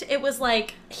winked. It was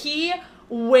like, he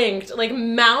winked, like,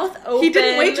 mouth open. He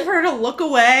didn't wait for her to look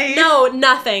away. No,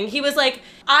 nothing. He was like,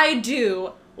 I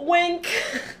do. Wink.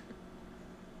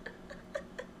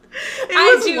 It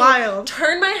was wild.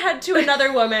 Turn my head to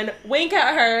another woman, wink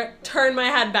at her, turn my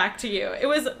head back to you. It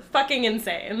was fucking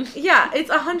insane. Yeah, it's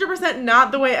 100%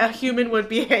 not the way a human would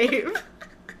behave.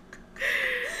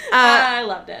 I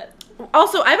loved it.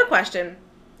 Also, I have a question.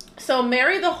 So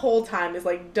Mary the whole time is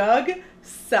like, Doug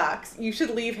sucks. You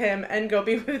should leave him and go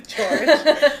be with George.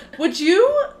 Would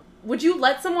you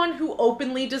let someone who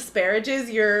openly disparages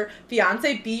your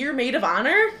fiance be your maid of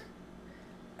honor?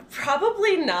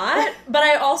 Probably not, but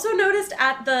I also noticed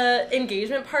at the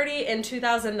engagement party in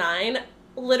 2009,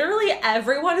 literally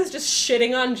everyone is just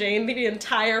shitting on Jane the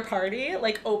entire party,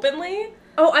 like, openly.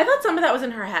 Oh, I thought some of that was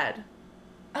in her head.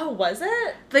 Oh, was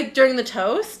it? Like, during the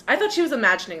toast? I thought she was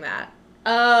imagining that.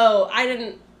 Oh, I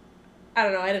don't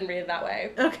know, I didn't read it that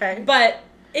way. Okay. But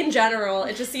in general,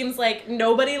 it just seems like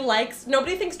nobody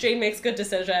thinks Jane makes good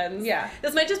decisions. Yeah.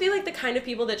 This might just be, like, the kind of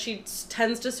people that she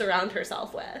tends to surround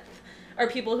herself with. Are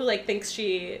people who, like, think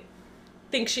she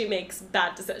makes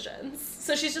bad decisions.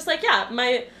 So she's just like, yeah,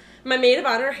 my maid of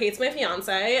honor hates my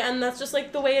fiance, and that's just,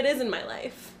 like, the way it is in my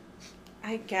life.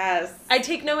 I guess. I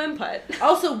take no input.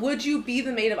 Also, would you be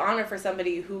the maid of honor for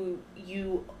somebody who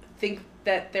you think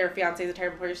that their fiance is a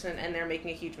terrible person and they're making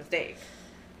a huge mistake?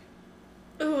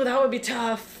 Ooh, that would be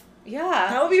tough. Yeah.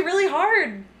 That would be really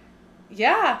hard.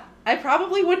 Yeah. I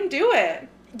probably wouldn't do it.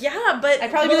 Yeah, but...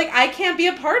 I'd probably be like, I can't be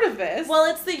a part of this.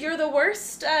 Well, it's the you're the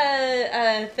worst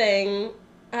thing.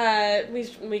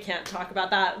 We can't talk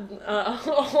about that. A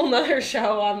whole nother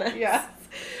show on this. Yeah.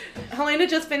 Helena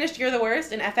just finished You're the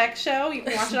Worst, an FX show. You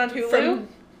can watch it on Hulu. From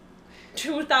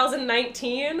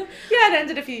 2019? Yeah, it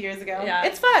ended a few years ago. Yeah.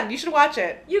 It's fun. You should watch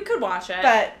it. You could watch it.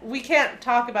 But we can't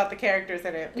talk about the characters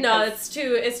in it. No, it's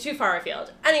too far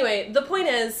afield. Anyway, the point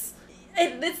is,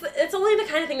 it's only the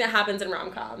kind of thing that happens in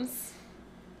rom-coms.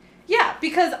 Yeah,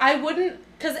 because I wouldn't...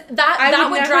 Because that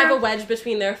would drive a wedge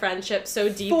between their friendship so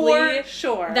deeply... For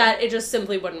sure. That it just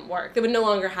simply wouldn't work. They would no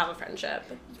longer have a friendship.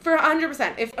 For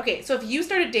 100%. So if you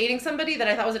started dating somebody that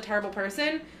I thought was a terrible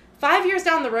person, 5 years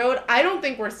down the road, I don't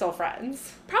think we're still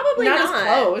friends. Probably not. Not as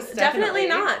close, Definitely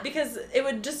not, because it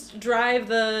would just drive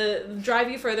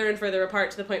you further and further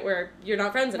apart to the point where you're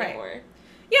not friends anymore. Right.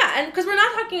 Yeah, and because we're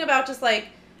not talking about just, like,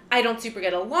 I don't super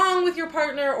get along with your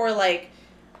partner, or, like,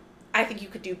 I think you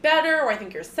could do better, or I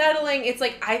think you're settling. It's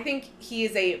like, I think he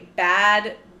is a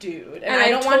bad dude, and I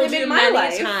don't want him in my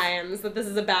life. Many times that this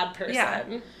is a bad person.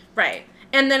 Yeah. Right.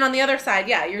 And then on the other side,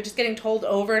 yeah, you're just getting told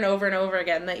over and over and over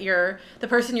again that the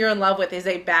person you're in love with is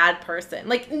a bad person.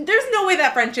 Like, there's no way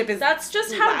that friendship is That's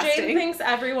just how lasting. Jane thinks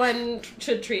everyone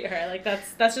should treat her. Like,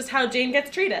 that's just how Jane gets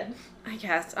treated. I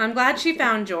guess. I'm glad she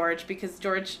found George, because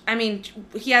George, I mean,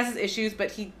 he has his issues,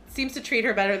 but he seems to treat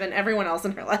her better than everyone else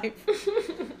in her life.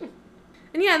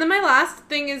 And yeah, and then my last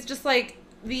thing is just, like,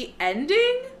 the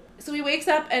ending. So he wakes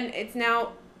up, and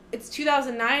it's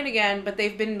 2009 again, but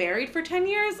they've been married for 10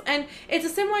 years. And it's a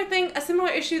similar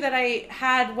issue that I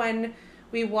had when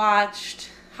we watched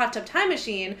Hot Tub Time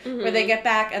Machine, where they get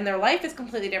back and their life is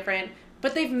completely different,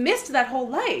 But they've missed that whole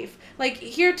life. Like,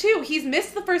 here, too, he's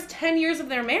missed the first 10 years of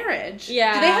their marriage.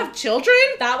 Yeah. Do they have children?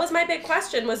 That was my big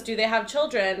question, was do they have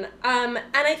children? And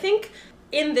I think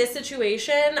in this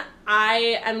situation,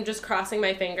 I am just crossing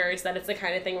my fingers that it's the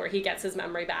kind of thing where he gets his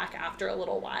memory back after a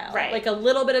little while. Right. Like, a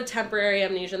little bit of temporary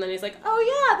amnesia, and then he's like, oh,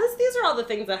 yeah, these are all the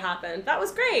things that happened. That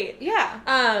was great. Yeah.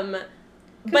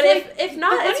 But like, if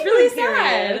not, the it's really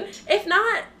honeymoon sad. If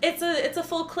not, it's a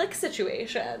full click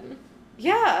situation.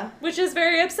 Yeah. Which is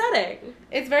very upsetting.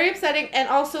 It's very upsetting, and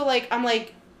also, like, I'm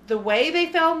like, the way they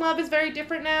fell in love is very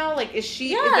different now. Like, is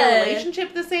their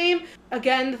relationship the same?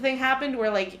 Again, the thing happened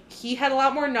where, like, he had a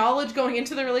lot more knowledge going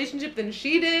into the relationship than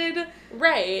she did.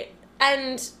 Right.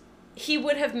 And he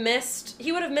would have missed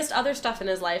other stuff in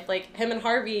his life, like him and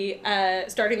Harvey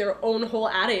starting their own whole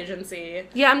ad agency.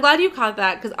 Yeah, I'm glad you caught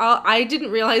that, because I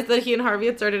didn't realize that he and Harvey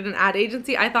had started an ad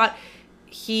agency. I thought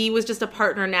he was just a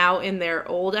partner now in their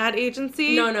old ad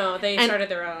agency. No, they started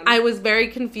their own. I was very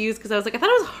confused because I was like, I thought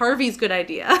it was Harvey's good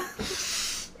idea.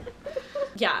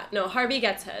 Yeah, no, Harvey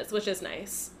gets his, which is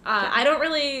nice. I don't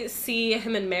really see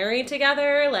him and Mary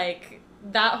together, like,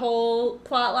 that whole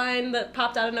plot line that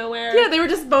popped out of nowhere. Yeah, they were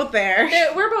just both there.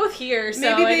 We're both here, so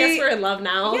Maybe I guess we're in love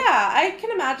now. Yeah, I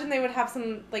can imagine they would have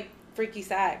some, like, freaky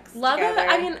sex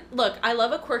together. Look, I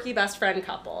love a quirky best friend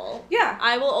couple. Yeah.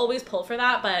 I will always pull for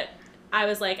that, but I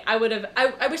was like, I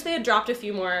wish they had dropped a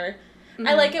few more. Mm-hmm.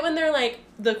 I like it when they're, like,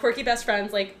 the quirky best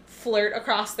friends, like, flirt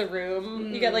across the room.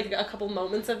 Mm. You get, like, a couple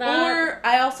moments of that. Or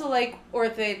I also like, or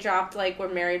if they dropped, like, where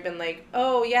Mary had been like,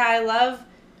 oh, yeah, I love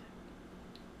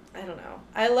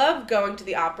going to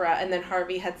the opera, and then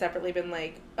Harvey had separately been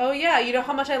like, oh, yeah, you know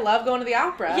how much I love going to the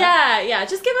opera. Yeah.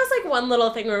 Just give us, like, one little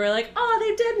thing where we're like, oh,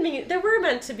 they did meet. They were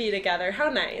meant to be together. How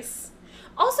nice.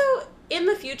 Also, in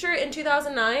the future, in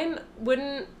 2009,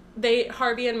 wouldn't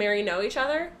Harvey and Mary know each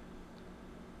other?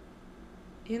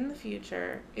 In the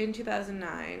future, in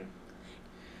 2009.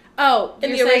 Oh,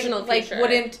 in the original saying, future. Like,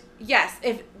 wouldn't, yes,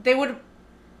 if they would,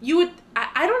 you would,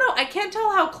 I don't know, I can't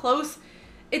tell how close,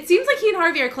 it seems like he and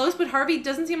Harvey are close, but Harvey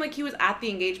doesn't seem like he was at the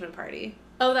engagement party.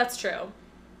 Oh, that's true.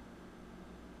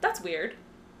 That's weird.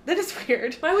 That is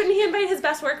weird. Why wouldn't he invite his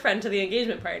best work friend to the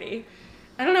engagement party?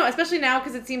 I don't know, especially now,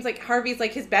 because it seems like Harvey's,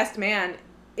 like, his best man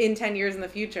in 10 years in the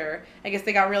future. I guess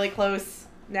they got really close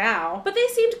now. But they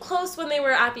seemed close when they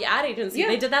were at the ad agency. Yeah.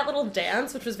 They did that little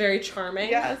dance, which was very charming.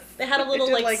 Yes. They had a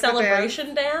little, like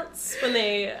celebration dance when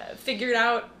they figured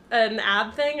out an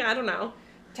ad thing. I don't know.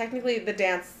 Technically, the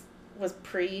dance was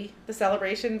pre the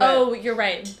celebration, but... Oh, you're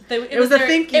right. It was a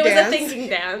thinking dance. It was a thinking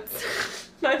dance.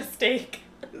 My mistake.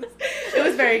 It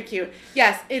was very cute.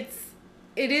 Yes, it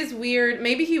is weird.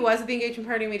 Maybe he was at the engagement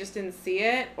party and we just didn't see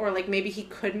it. Or, like, maybe he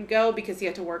couldn't go because he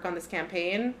had to work on this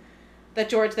campaign that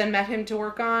George then met him to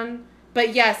work on.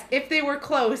 But yes, if they were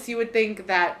close, you would think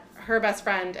that her best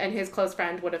friend and his close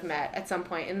friend would have met at some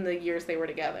point in the years they were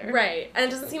together. Right. And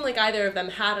it doesn't seem like either of them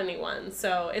had anyone,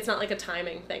 so it's not like a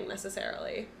timing thing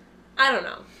necessarily. I don't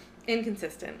know.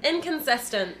 Inconsistent.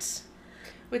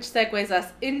 Which segues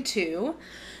us into...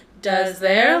 Does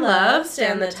their love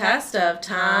stand the test of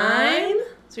time?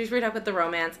 So here's where we talk about the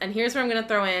romance, and here's where I'm going to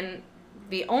throw in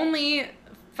the only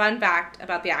fun fact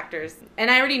about the actors.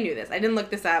 And I already knew this. I didn't look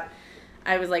this up.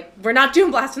 I was like, we're not doing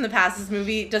Blast from the Past. This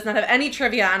movie does not have any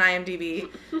trivia on IMDb,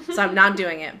 so I'm not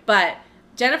doing it. But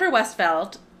Jennifer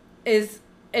Westfeldt is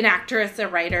an actress, a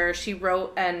writer. She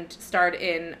wrote and starred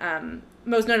in,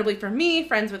 most notably for me,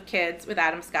 Friends with Kids with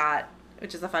Adam Scott,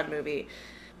 which is a fun movie.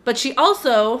 But she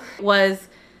also was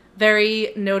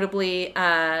very notably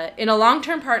in a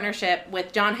long-term partnership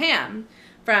with Jon Hamm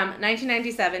from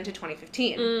 1997 to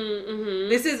 2015. Mm-hmm.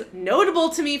 This is notable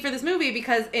to me for this movie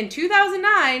because in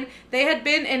 2009, they had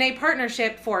been in a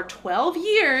partnership for 12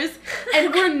 years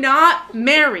and were not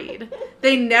married.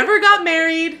 They never got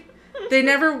married. They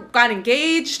never got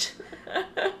engaged.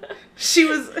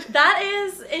 That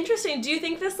is interesting. Do you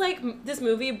think this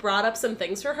movie brought up some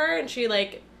things for her and she,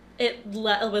 like,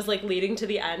 was, like, leading to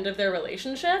the end of their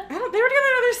relationship? They were together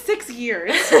another 6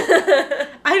 years.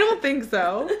 I don't think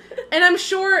so. And I'm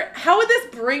sure, how would this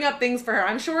bring up things for her?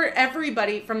 I'm sure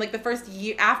everybody from, like, the first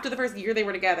year, after the first year they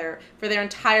were together, for their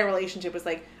entire relationship was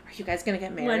like, are you guys going to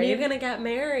get married? When are you going to get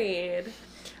married?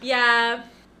 Yeah.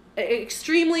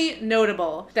 Extremely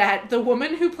notable that the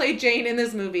woman who played Jane in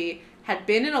this movie had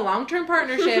been in a long-term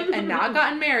partnership and not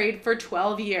gotten married for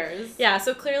 12 years. Yeah,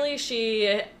 so clearly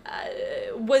she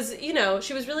was,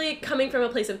 she was really coming from a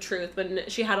place of truth when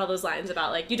she had all those lines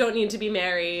about, like, you don't need to be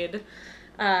married,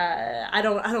 I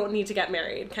don't need to get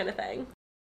married kind of thing.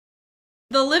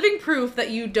 The living proof that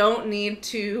you don't need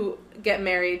to get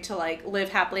married to, like, live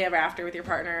happily ever after with your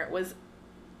partner was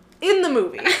in the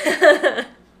movie.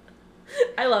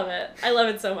 I love it. I love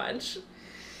it so much.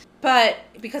 But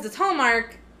because it's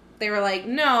Hallmark, they were like,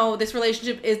 no, this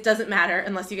relationship doesn't matter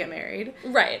unless you get married.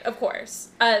 Right, of course.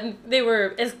 They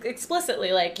were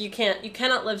explicitly like, you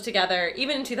cannot live together,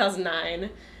 even in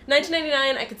 2009.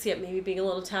 1999, I could see it maybe being a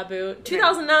little taboo.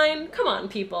 2009, come on,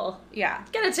 people. Yeah.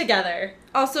 Get it together.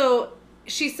 Also,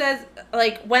 she says,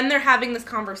 like, when they're having this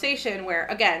conversation where,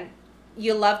 again,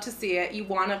 you love to see it, you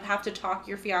want to have to talk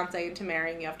your fiancé into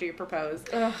marrying you after you propose.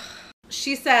 Ugh.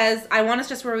 She says, I want us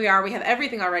just where we are. We have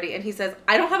everything already. And he says,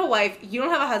 I don't have a wife. You don't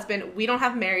have a husband. We don't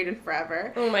have married in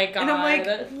forever. Oh my God. And I'm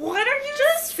like, what are you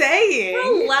just saying?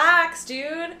 Relax,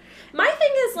 dude. My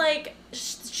thing is, like,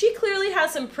 she clearly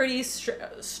has some pretty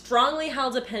strongly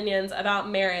held opinions about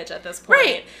marriage at this point.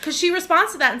 Right. Because she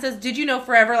responds to that and says, did you know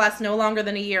forever lasts no longer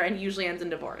than a year and usually ends in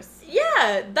divorce?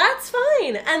 Yeah, that's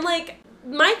fine. And, like,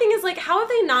 my thing is, like, how have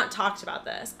they not talked about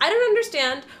this? I don't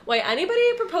understand why anybody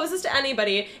proposes to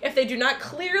anybody if they do not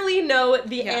clearly know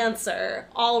the answer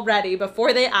already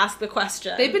before they ask the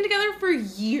question. They've been together for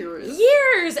years.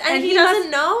 Years! And he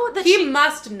doesn't know that he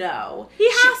must know. He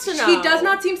has to know. He does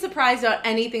not seem surprised about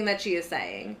anything that she is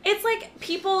saying. It's like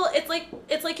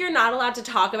it's like you're not allowed to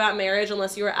talk about marriage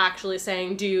unless you are actually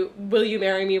saying, will you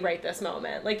marry me right this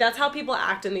moment? Like, that's how people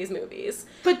act in these movies.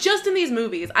 But just in these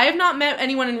movies. I have not met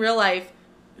anyone in real life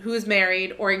who is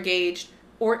married or engaged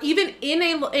or even in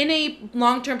a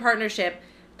long-term partnership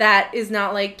that is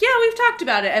not like, yeah, we've talked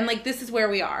about it and like this is where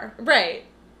we are. Right.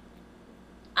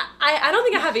 I don't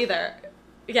think I have either.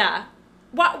 Yeah.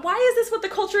 Why is this what the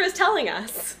culture is telling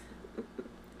us?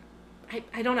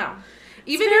 I don't know.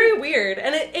 Even it's very weird,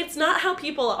 and it's not how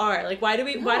people are. Like, why do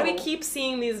we keep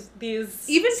seeing these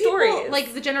even stories? People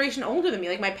like the generation older than me,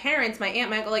 like my parents, my aunt,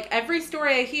 my uncle, like every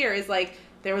story I hear is like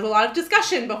there was a lot of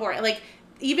discussion before it. Like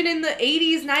even in the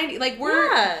 80s, 90s, like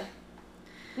Yeah.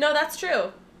 No, that's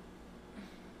true.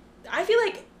 I feel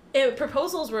like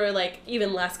proposals were like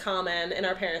even less common in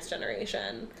our parents'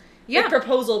 generation. Yeah. Like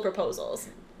proposals.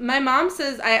 My mom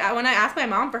says when I asked my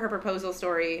mom for her proposal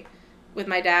story with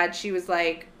my dad, she was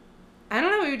like, I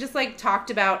don't know, we just like talked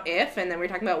about if, and then we were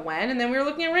talking about when, and then we were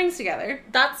looking at rings together.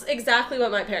 That's exactly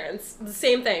what the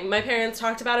same thing. My parents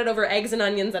talked about it over eggs and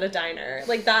onions at a diner.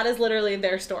 Like, that is literally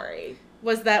their story.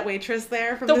 Was that waitress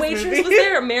there from the this waitress movie? was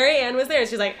there. Mary Ann was there.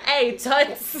 She's like, hey,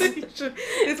 toots.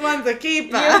 This one's a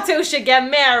keeper. You two should get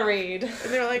married.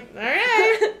 And they were like, all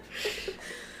right.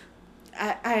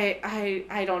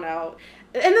 I don't know.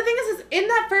 And the thing is in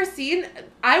that first scene,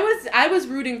 I was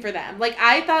rooting for them. Like,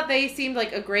 I thought they seemed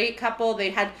like a great couple.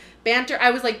 They had banter. I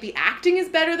was like, the acting is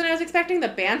better than I was expecting. The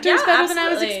banter is better than I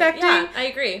was expecting. Yeah, I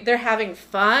agree. They're having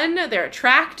fun. They're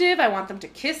attractive. I want them to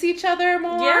kiss each other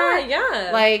more.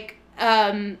 Yeah. Like,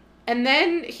 and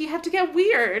then he had to get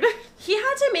weird. He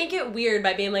had to make it weird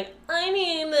by being like, I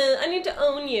need to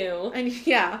own you. And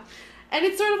yeah. And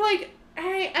it's sort of like, all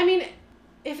right, I mean,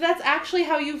 if that's actually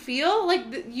how you feel,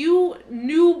 like, you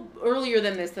knew earlier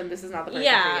than this is not the person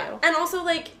for you. And also,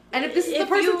 like... And if this is the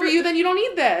person for you, then you don't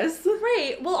need this.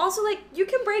 Right. Well, also, like, you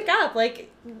can break up.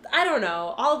 Like, I don't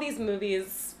know. All these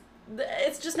movies,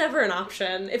 it's just never an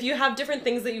option. If you have different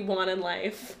things that you want in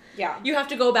life, you have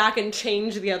to go back and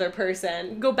change the other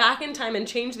person. Go back in time and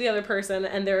change the other person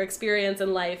and their experience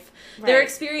in life. Right. Their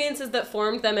experiences that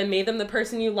formed them and made them the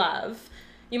person you love.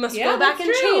 You must go back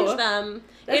and change them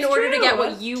in order to get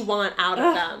what you want out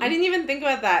of them. I didn't even think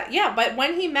about that. Yeah, but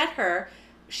when he met her,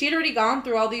 she had already gone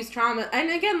through all these trauma.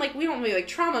 And again, like, we don't really, like,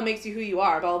 trauma makes you who you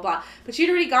are, blah, blah, blah. But she'd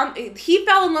already he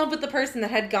fell in love with the person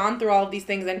that had gone through all of these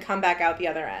things and come back out the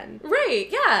other end. Right,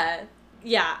 yeah.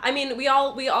 Yeah, I mean, we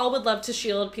all would love to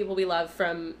shield people we love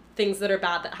from things that are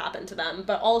bad that happen to them,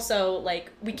 but also,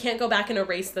 like, we can't go back and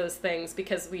erase those things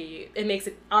because it makes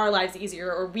our lives easier,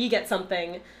 or we get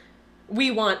something we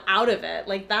want out of it.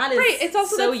 Like, that is it's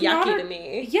also so yucky to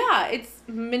me. Yeah, it's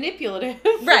manipulative.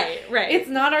 Right. It's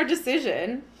not our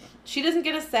decision. She doesn't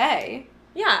get a say.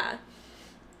 Yeah.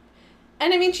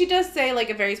 And I mean, she does say, like,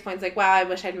 at various points, like, wow, I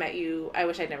wish I'd met you. I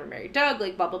wish I'd never married Doug,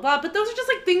 like, blah, blah, blah. But those are just,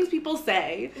 like, things people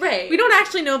say. Right. We don't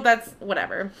actually know if that's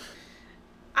whatever.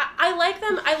 I like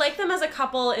them. I like them as a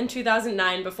couple in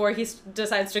 2009 before he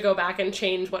decides to go back and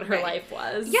change what her life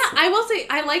was. Yeah, I will say,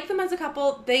 I like them as a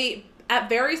couple. They, at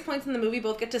various points in the movie,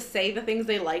 both get to say the things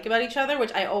they like about each other,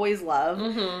 which I always love.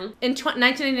 Mm-hmm. In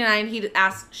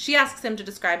 1999, she asks him to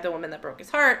describe the woman that broke his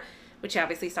heart, which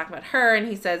obviously is talking about her, and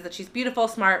he says that she's beautiful,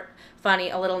 smart, funny,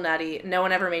 a little nutty. No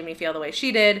one ever made me feel the way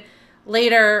she did.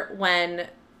 Later, when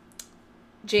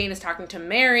Jane is talking to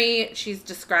Mary, she's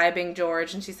describing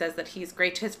George, and she says that he's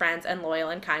great to his friends and loyal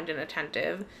and kind and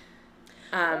attentive.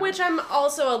 Which I'm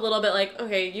also a little bit like,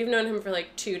 okay, you've known him for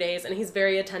like 2 days and he's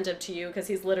very attentive to you because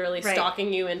he's literally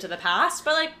stalking you into the past.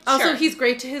 But like, also, sure. he's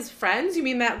great to his friends. You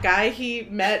mean that guy he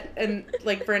met and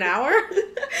like for an hour?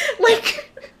 Like,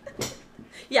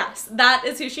 yes, that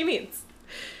is who she means.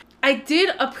 I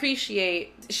did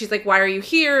appreciate, she's like, why are you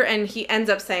here? And he ends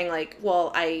up saying like,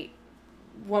 well,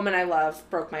 woman I love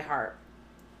broke my heart.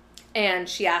 And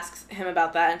she asks him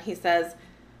about that, and he says,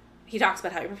 he talks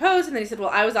about how he proposed, and then he said, well,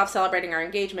 I was off celebrating our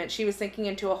engagement. She was sinking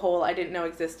into a hole I didn't know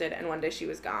existed, and one day she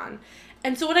was gone.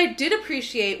 And so what I did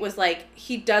appreciate was, like,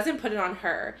 he doesn't put it on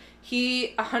her.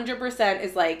 He 100%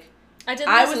 is like, I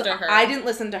didn't listen to her. I didn't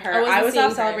listen to her. I was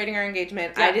off celebrating our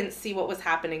engagement. Yeah. I didn't see what was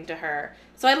happening to her.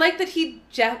 So I like that he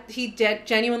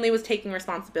genuinely was taking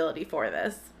responsibility for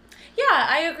this. Yeah,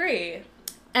 I agree.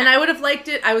 And I would have liked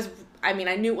it. I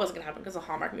knew it wasn't going to happen because it's a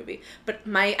Hallmark movie. But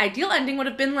my ideal ending would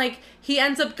have been, like, he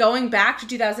ends up going back to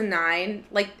 2009.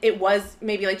 Like, it was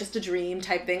maybe, like, just a dream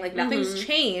type thing. Like, nothing's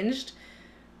changed.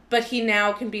 But he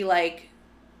now can be like,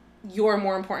 you're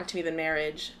more important to me than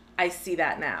marriage. I see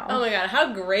that now. Oh, my God.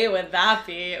 How great would that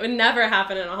be? It would never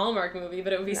happen in a Hallmark movie,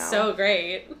 but it would be so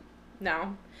great.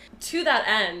 No. To that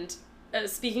end,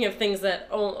 speaking of things that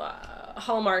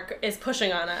Hallmark is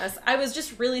pushing on us, I was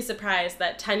just really surprised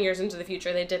that 10 years into the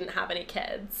future they didn't have any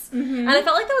kids. Mm-hmm. And I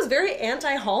felt like that was very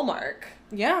anti-Hallmark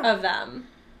of them.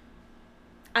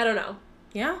 I don't know.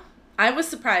 Yeah. I was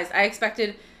surprised. I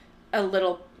expected a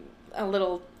little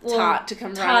tot to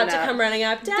come running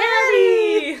up.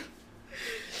 Daddy!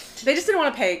 They just didn't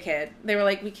want to pay a kid. They were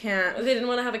like, we can't. They didn't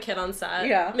want to have a kid on set.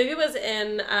 Yeah. Maybe it was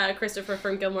in Christopher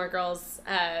from Gilmore Girls'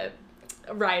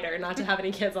 rider not to have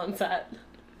any kids on set.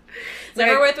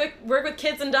 Never work with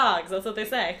kids and dogs. That's what they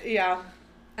say. Yeah.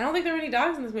 I don't think there were any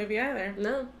dogs in this movie either.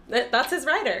 No. That's his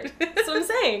rider. That's what I'm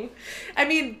saying. I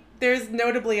mean, there's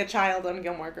notably a child on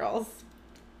Gilmore Girls.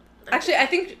 Actually, I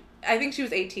think she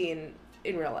was 18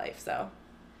 in real life, so.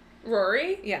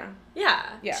 Rory? Yeah.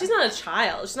 Yeah. She's not a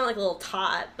child. She's not like a little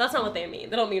tot. That's not what they mean.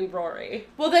 They don't mean Rory.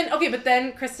 Well then, okay, but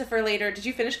then Christopher later, did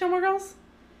you finish Gilmore Girls?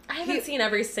 I haven't seen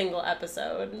every single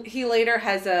episode. He later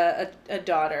has a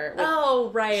daughter with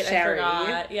Sherry. I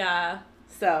forgot. Yeah.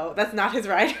 So, that's not his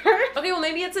writer. Okay, well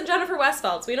maybe it's in Jennifer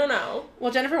Westfeld's. We don't know.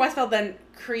 Well, Jennifer Westfeld then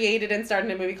created and starred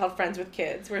in a movie called Friends with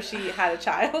Kids, where she had a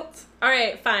child.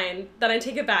 Alright, fine. Then I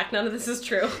take it back. None of this is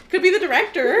true. Could be the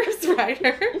director's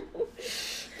writer.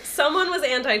 Someone was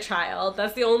anti-child.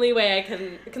 That's the only way I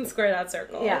can square that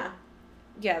circle. Yeah.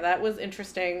 Yeah, that was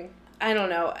interesting. I don't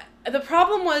know. The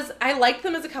problem was, I liked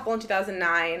them as a couple in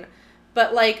 2009,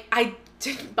 but, like, I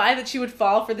didn't buy that she would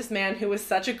fall for this man who was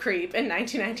such a creep in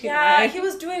 1999. Yeah, he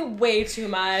was doing way too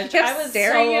much. He kept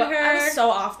staring at her. I was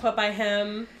so off-put by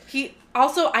him.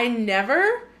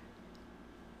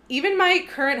 Even my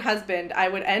current husband, I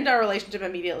would end our relationship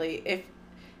immediately if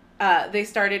they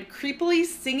started creepily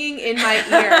singing in my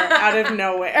ear out of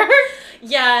nowhere.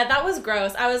 Yeah, that was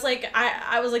gross. I was like,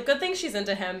 good thing she's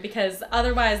into him, because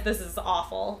otherwise this is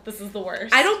awful. This is the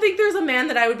worst. I don't think there's a man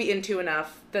that I would be into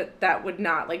enough that would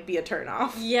not, like, be a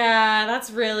turnoff. Yeah,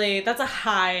 that's a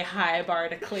high bar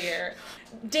to clear.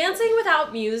 Dancing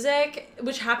without music,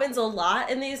 which happens a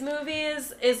lot in these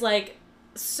movies, is, like,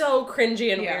 so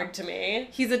cringy and weird to me.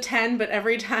 He's a 10, but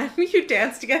every time you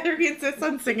dance together, he insists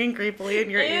on singing creepily in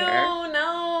your ear. Ew,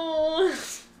 no.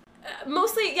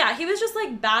 Mostly, yeah, he was just,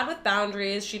 like, bad with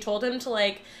boundaries. She told him to,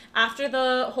 like, after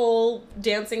the whole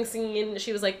dancing scene,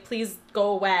 she was like, please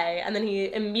go away. And then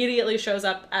he immediately shows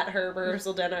up at her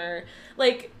rehearsal dinner.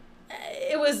 Like,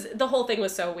 the whole thing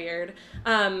was so weird.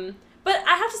 But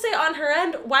I have to say, on her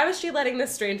end, why was she letting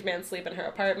this strange man sleep in her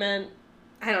apartment?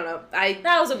 I don't know.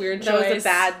 That was a weird choice. That was a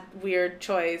bad, weird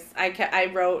choice.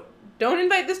 I wrote, don't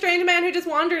invite the strange man who just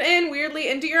wandered in weirdly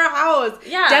into your house.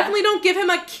 Yeah. Definitely don't give him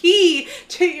a key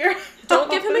to your house. Don't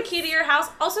give him a key to your house.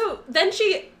 Also, then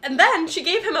she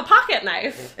gave him a pocket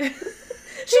knife.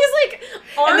 She's like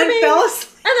arming. And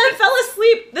then fell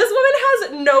asleep. This woman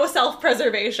has no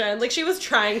self-preservation. Like, she was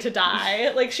trying to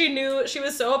die. Like, she knew, she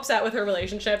was so upset with her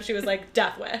relationship. She was like,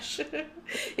 death wish.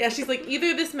 Yeah, she's like,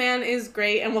 either this man is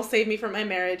great and will save me from my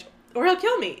marriage, or he'll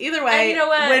kill me. Either way, and you know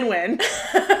what? Win-win.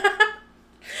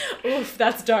 Oof,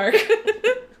 that's dark.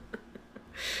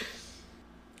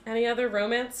 Any other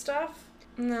romance stuff?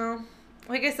 No.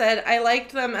 Like I said, I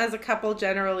liked them as a couple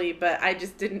generally, but I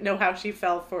just didn't know how she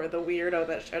fell for the weirdo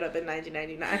that showed up in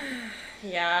 1999.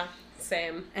 Yeah,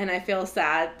 same. And I feel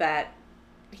sad that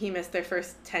he missed their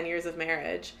first 10 years of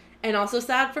marriage. And also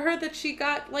sad for her that she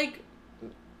got, like,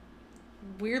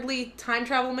 weirdly time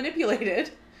travel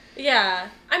manipulated. Yeah.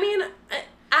 I mean,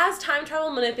 as time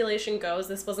travel manipulation goes,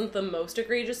 this wasn't the most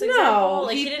egregious example. No,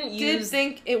 Like, he didn't did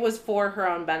think it was for her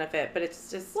own benefit, but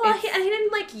it's just... Well, he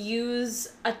didn't, like,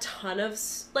 use a ton of...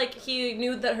 Like, he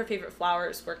knew that her favorite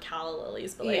flowers were calla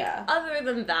lilies, but, like, other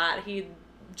than that, he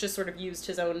just sort of used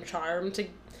his own charm to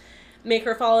make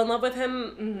her fall in love with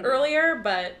him earlier,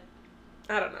 but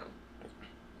I don't know.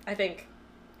 I think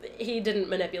he didn't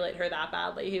manipulate her that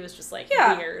badly. He was just, like,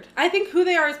 weird. I think who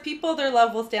they are as people, their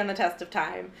love will stand the test of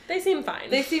time. They seem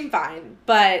fine.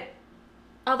 But...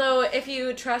 Although, if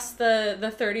you trust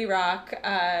the 30 Rock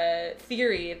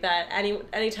theory that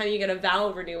anytime you get a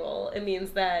vow renewal, it means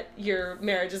that your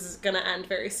marriage is going to end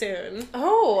very soon.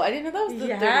 Oh, I didn't know that was the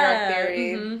 30 Rock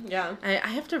theory. Mm-hmm. Yeah. I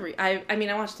have to I mean,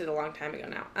 I watched it a long time ago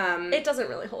now. It doesn't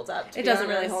really hold up, It doesn't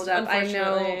really hold up. I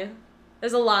know...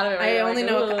 There's a lot of it.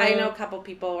 I know a couple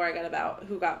people where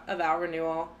who got a vow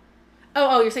renewal.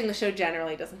 Oh, you're saying the show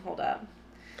generally doesn't hold up.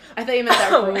 I thought you meant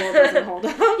that rule doesn't hold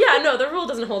up. Yeah, no, the rule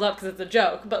doesn't hold up because it's a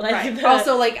joke, but like... Right.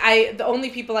 Also, like, the only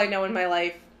people I know in my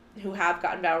life who have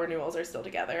gotten vow renewals are still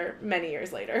together many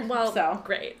years later. Well, so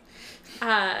great.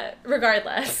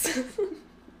 Regardless. I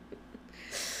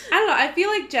don't know, I feel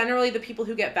like generally the people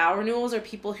who get vow renewals are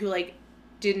people who, like,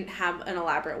 didn't have an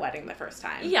elaborate wedding the first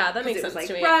time. Yeah, that makes sense to me.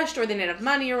 It was, like, rushed, or they didn't have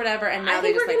money or whatever, and now I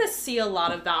think we're going to see a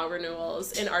lot of vow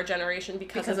renewals in our generation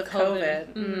because of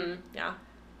COVID. Mm-hmm. Yeah.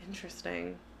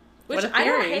 Interesting. Which I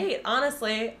don't hate,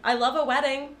 honestly. I love a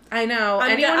wedding. I know.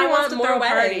 Anyone who wants to throw a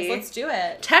party. Let's do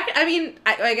it.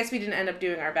 I guess we didn't end up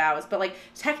doing our vows, but, like,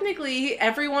 technically,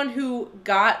 everyone who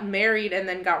got married and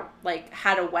then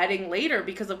had a wedding later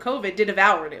because of COVID did a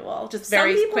vow renewal, just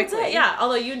very quickly. Some people did, yeah.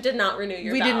 Although you did not renew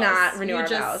your vows. We did not renew our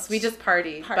vows. We just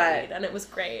partied. And it was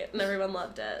great, and everyone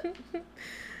loved it.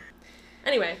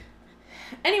 Anyway.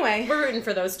 We're rooting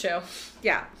for those two.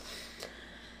 Yeah.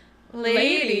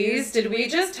 Ladies, did we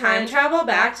just time travel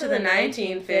back to the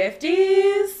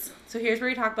 1950s? So here's where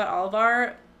we talk about all of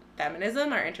our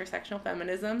feminism, our intersectional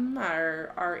feminism,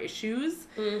 our issues.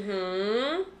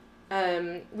 Mm-hmm.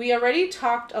 We already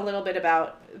talked a little bit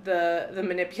about the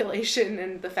manipulation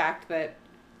and the fact that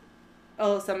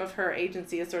some of her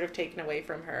agency is sort of taken away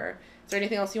from her. Is there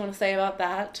anything else you want to say about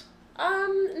that? No,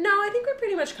 I think we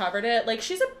pretty much covered it. Like,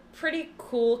 she's a pretty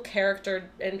cool character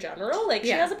in general. Like, she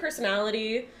has a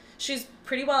personality. She's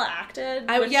pretty well acted.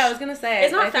 I was gonna say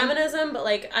it's not feminism, but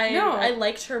like I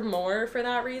liked her more for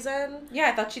that reason. Yeah,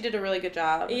 I thought she did a really good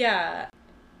job. Yeah,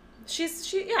 she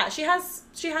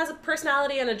has a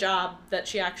personality and a job that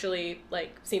she actually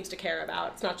like seems to care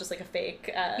about. It's not just like a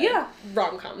fake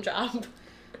rom-com job.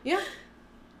 Yeah.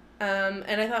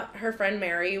 And I thought her friend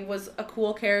Mary was a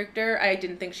cool character. I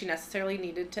didn't think she necessarily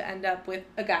needed to end up with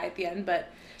a guy at the end, but...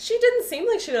 She didn't seem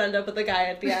like she would end up with a guy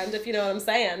at the end, if you know what I'm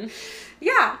saying.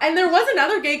 Yeah, and there was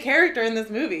another gay character in this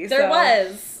movie. There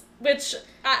was, which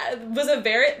was a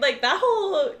very... Like, that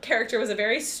whole character was a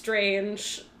very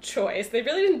strange choice. They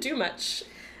really didn't do much.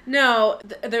 No,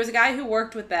 there was a guy who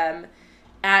worked with them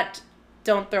at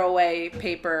Don't Throw Away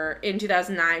Paper in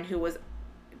 2009 who was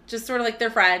just sort of like their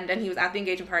friend, and he was at the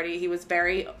engagement party. He was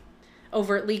very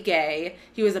overtly gay.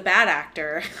 He was a bad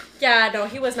actor. Yeah, no,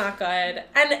 he was not good.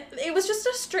 And it was just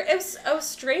a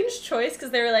strange choice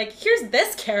because they were like, here's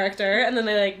this character, and then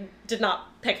they like did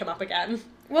not pick him up again.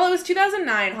 Well, it was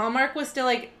 2009. Hallmark was still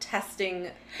like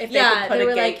testing if they could put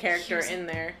a gay character in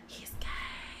there. He's gay.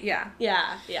 Yeah.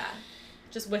 Yeah.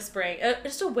 Just whispering.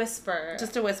 Just a whisper.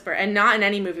 Just a whisper. And not in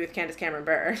any movie with Candace Cameron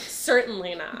Bure.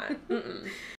 Certainly not. Mm-mm.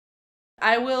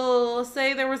 I will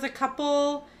say there was a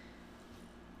couple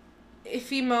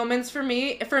iffy moments for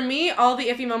me. For me, all the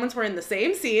iffy moments were in the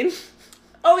same scene.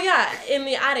 Oh, yeah, in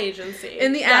the ad agency.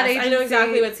 In the ad agency. I know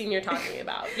exactly what scene you're talking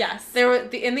about. Yes. There were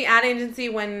in the ad agency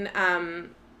when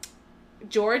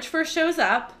George first shows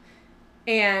up,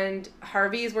 and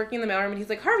Harvey is working in the mailroom, and he's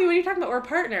like, Harvey, what are you talking about? We're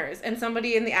partners. And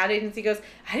somebody in the ad agency goes,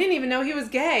 I didn't even know he was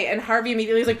gay. And Harvey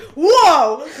immediately is like,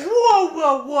 whoa,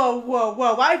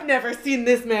 I've never seen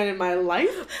this man in my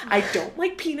life. I don't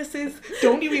like penises.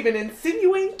 Don't you even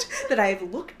insinuate that I've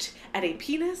looked at a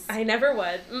penis. I never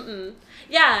would. Mm-mm.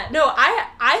 Yeah, no,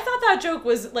 I thought that joke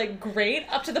was, like, great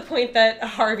up to the point that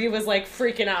Harvey was, like,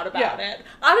 freaking out about it.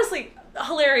 Honestly,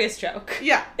 hilarious joke.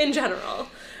 Yeah. In general.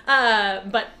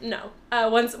 But no.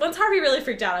 Once Harvey really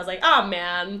freaked out, I was like, oh,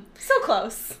 man. So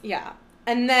close. Yeah.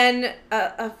 And then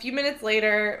a few minutes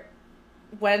later,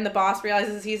 when the boss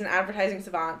realizes he's an advertising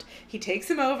savant, he takes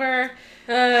him over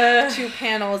to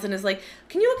panels and is like,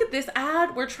 can you look at this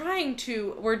ad? We're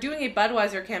doing a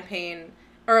Budweiser campaign,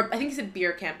 or I think he said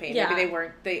beer campaign. Yeah. Maybe they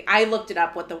weren't. I looked it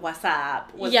up what the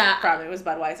WhatsApp was from. It was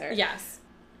Budweiser. Yes.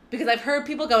 Because I've heard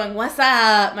people going, "What's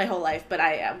up?" my whole life, but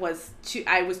I was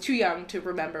too young to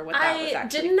remember what that was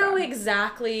actually didn't know from.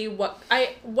 exactly what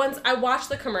I watched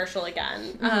the commercial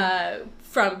again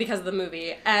because of the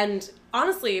movie, and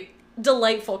honestly,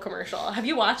 delightful commercial. Have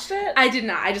you watched it? I did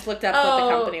not. I just looked up what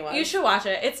the company was. You should watch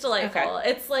it. It's delightful. Okay.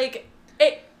 It's like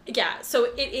so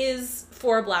it is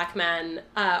 4 black men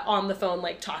on the phone,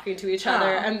 like, talking to each other,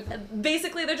 and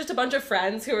basically they're just a bunch of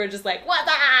friends who are just like, "What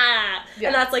the?" Yeah.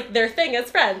 And that's, like, their thing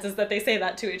as friends, is that they say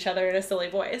that to each other in a silly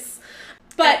voice.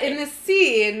 But in this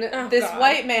scene, this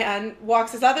white man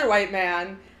walks this other white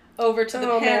man over to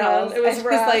the panel. It was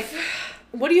rough. Like,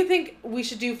 "What do you think we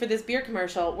should do for this beer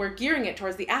commercial? We're gearing it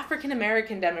towards the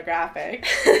African-American demographic."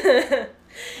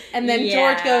 And then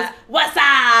George goes, "What's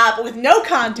up?" with no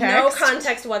context. No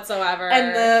context whatsoever.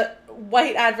 And the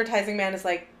white advertising man is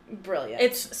like, brilliant.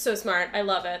 It's so smart. I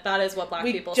love it. That is what black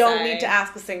people say. We don't need to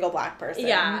ask a single black person.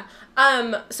 Yeah.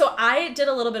 So I did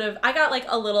I got, like,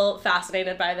 a little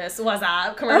fascinated by this What's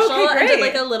Up commercial. Okay, great. And did,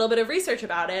 like, a little bit of research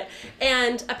about it.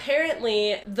 And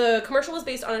apparently the commercial was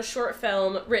based on a short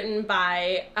film written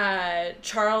by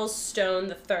Charles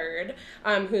Stone III,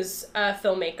 who's a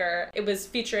filmmaker. It was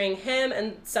featuring him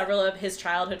and several of his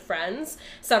childhood friends,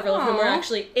 several of whom were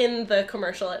actually in the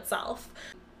commercial itself.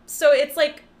 So it's,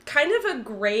 like, kind of a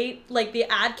great, like, the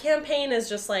ad campaign is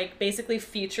just, like, basically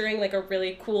featuring, like, a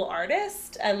really cool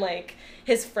artist and, like,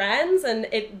 his friends, and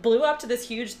it blew up to this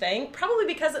huge thing, probably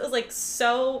because it was, like,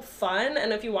 so fun.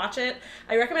 And if you watch it,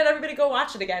 I recommend everybody go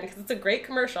watch it again, because it's a great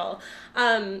commercial.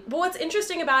 But what's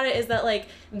interesting about it is that, like,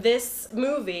 this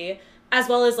movie, as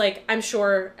well as, like, I'm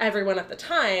sure everyone at the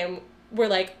time, were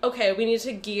like, okay, we need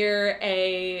to gear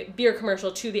a beer commercial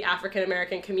to the African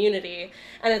American community.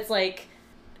 And it's like,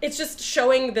 it's just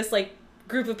showing this, like,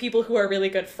 group of people who are really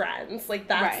good friends. Like,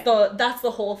 that's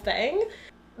the whole thing.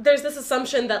 There's this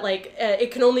assumption that, like, it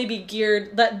can only be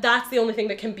geared, that's the only thing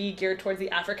that can be geared towards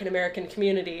the African American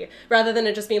community, rather than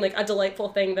it just being, like, a delightful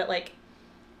thing that, like,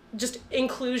 just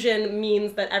inclusion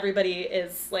means that everybody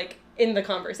is, like, in the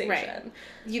conversation.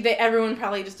 Right. Everyone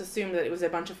probably just assumed that it was a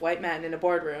bunch of white men in a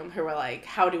boardroom who were like,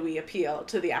 how do we appeal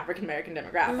to the African-American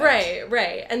demographic?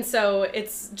 Right. And so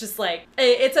it's just, like,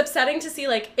 it's upsetting to see,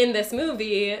 like, in this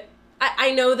movie,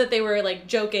 I know that they were, like,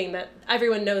 joking that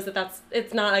everyone knows that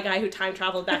it's not a guy who time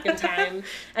traveled back in time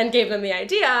and gave them the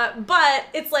idea, but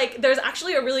it's, like, there's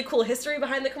actually a really cool history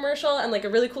behind the commercial and, like, a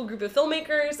really cool group of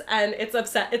filmmakers, and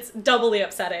it's doubly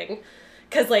upsetting.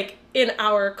 Because, like, in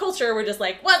our culture, we're just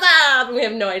like, "What's up?" and we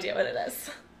have no idea what it is.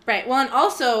 Right. Well, and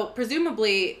also,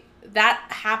 presumably, that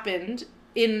happened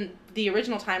in the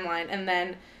original timeline, and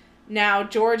then now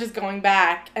George is going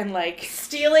back and, like,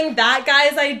 stealing that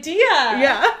guy's idea.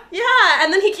 Yeah. Yeah,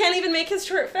 and then he can't even make his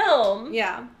short film.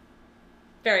 Yeah.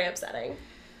 Very upsetting.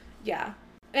 Yeah.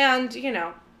 And,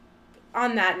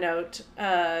 on that note,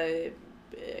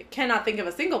 cannot think of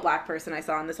a single black person I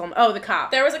saw in this film. Oh, the cop.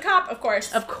 There was a cop, of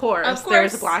course. Of course. There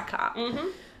was a black cop. Mm-hmm.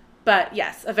 But,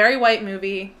 yes, a very white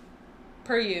movie.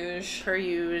 Per usual.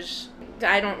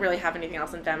 I don't really have anything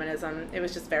else in feminism. It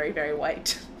was just very, very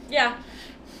white. Yeah.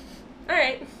 All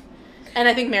right. And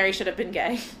I think Mary should have been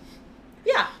gay.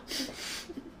 Yeah.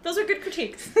 Those are good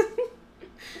critiques.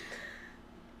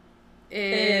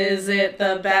 Is it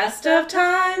the best of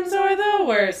times or the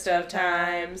worst of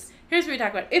times? Here's what we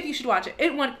talk about. If you should watch it.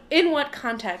 In what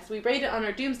context? We rate it on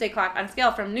our doomsday clock on a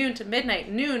scale from noon to midnight.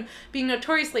 Noon being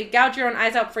notoriously gouge your own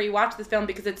eyes out before you watch this film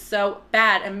because it's so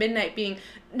bad. And midnight being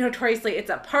notoriously it's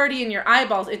a party in your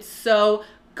eyeballs. It's so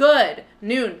good.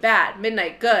 Noon, bad.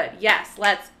 Midnight, good. Yes,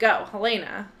 let's go.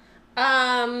 Helena.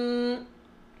 I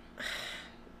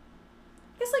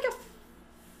guess like a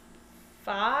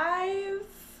 5?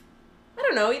 I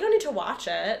don't know. You don't need to watch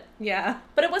it. Yeah.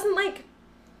 But it wasn't, like,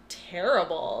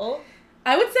 terrible.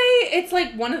 I would say it's,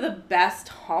 like, one of the best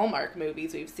Hallmark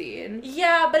movies we've seen.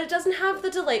 Yeah, but it doesn't have the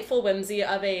delightful whimsy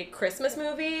of a Christmas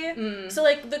movie. Mm. So,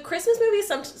 like, the Christmas movies,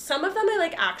 some of them I,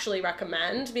 like, actually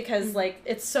recommend because, like,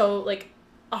 it's so, like,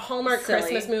 a Hallmark silly.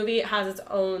 Christmas movie has its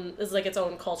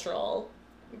own cultural...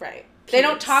 Right. They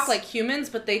don't talk like humans,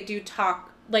 but they do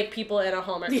talk like people in a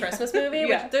Hallmark Christmas movie.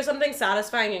 Yeah. Which there's something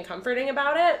satisfying and comforting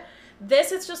about it.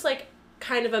 This, it's just, like,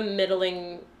 kind of a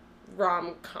middling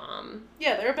rom-com.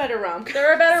 Yeah, there are better rom-coms.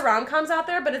 There are better rom-coms out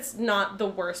there, but it's not the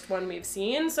worst one we've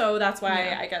seen, so that's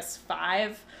why I guess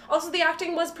 5. Also, the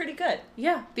acting was pretty good.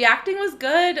 Yeah, the acting was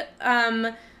good.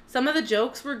 Some of the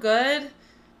jokes were good.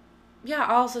 Yeah,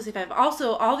 I'll also say 5.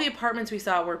 Also, all the apartments we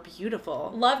saw were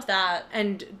beautiful. Loved that.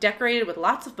 And decorated with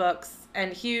lots of books,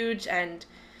 and huge, and...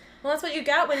 Well, that's what you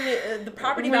get when the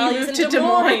property when values you in move to Des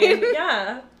Moines. Des Moines.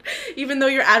 Yeah. Even though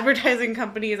your advertising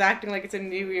company is acting like it's in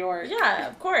New York. Yeah,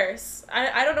 of course.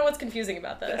 I don't know what's confusing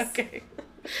about this. Okay.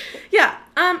 Yeah,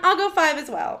 I'll go 5 as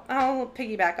well. I'll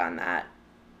piggyback on that.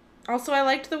 Also, I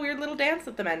liked the weird little dance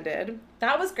that the men did.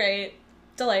 That was great.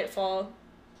 Delightful.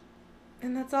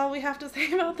 And that's all we have to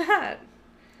say about that.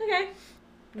 Okay.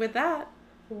 With that,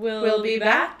 We'll be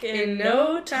back in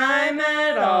no time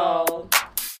at all.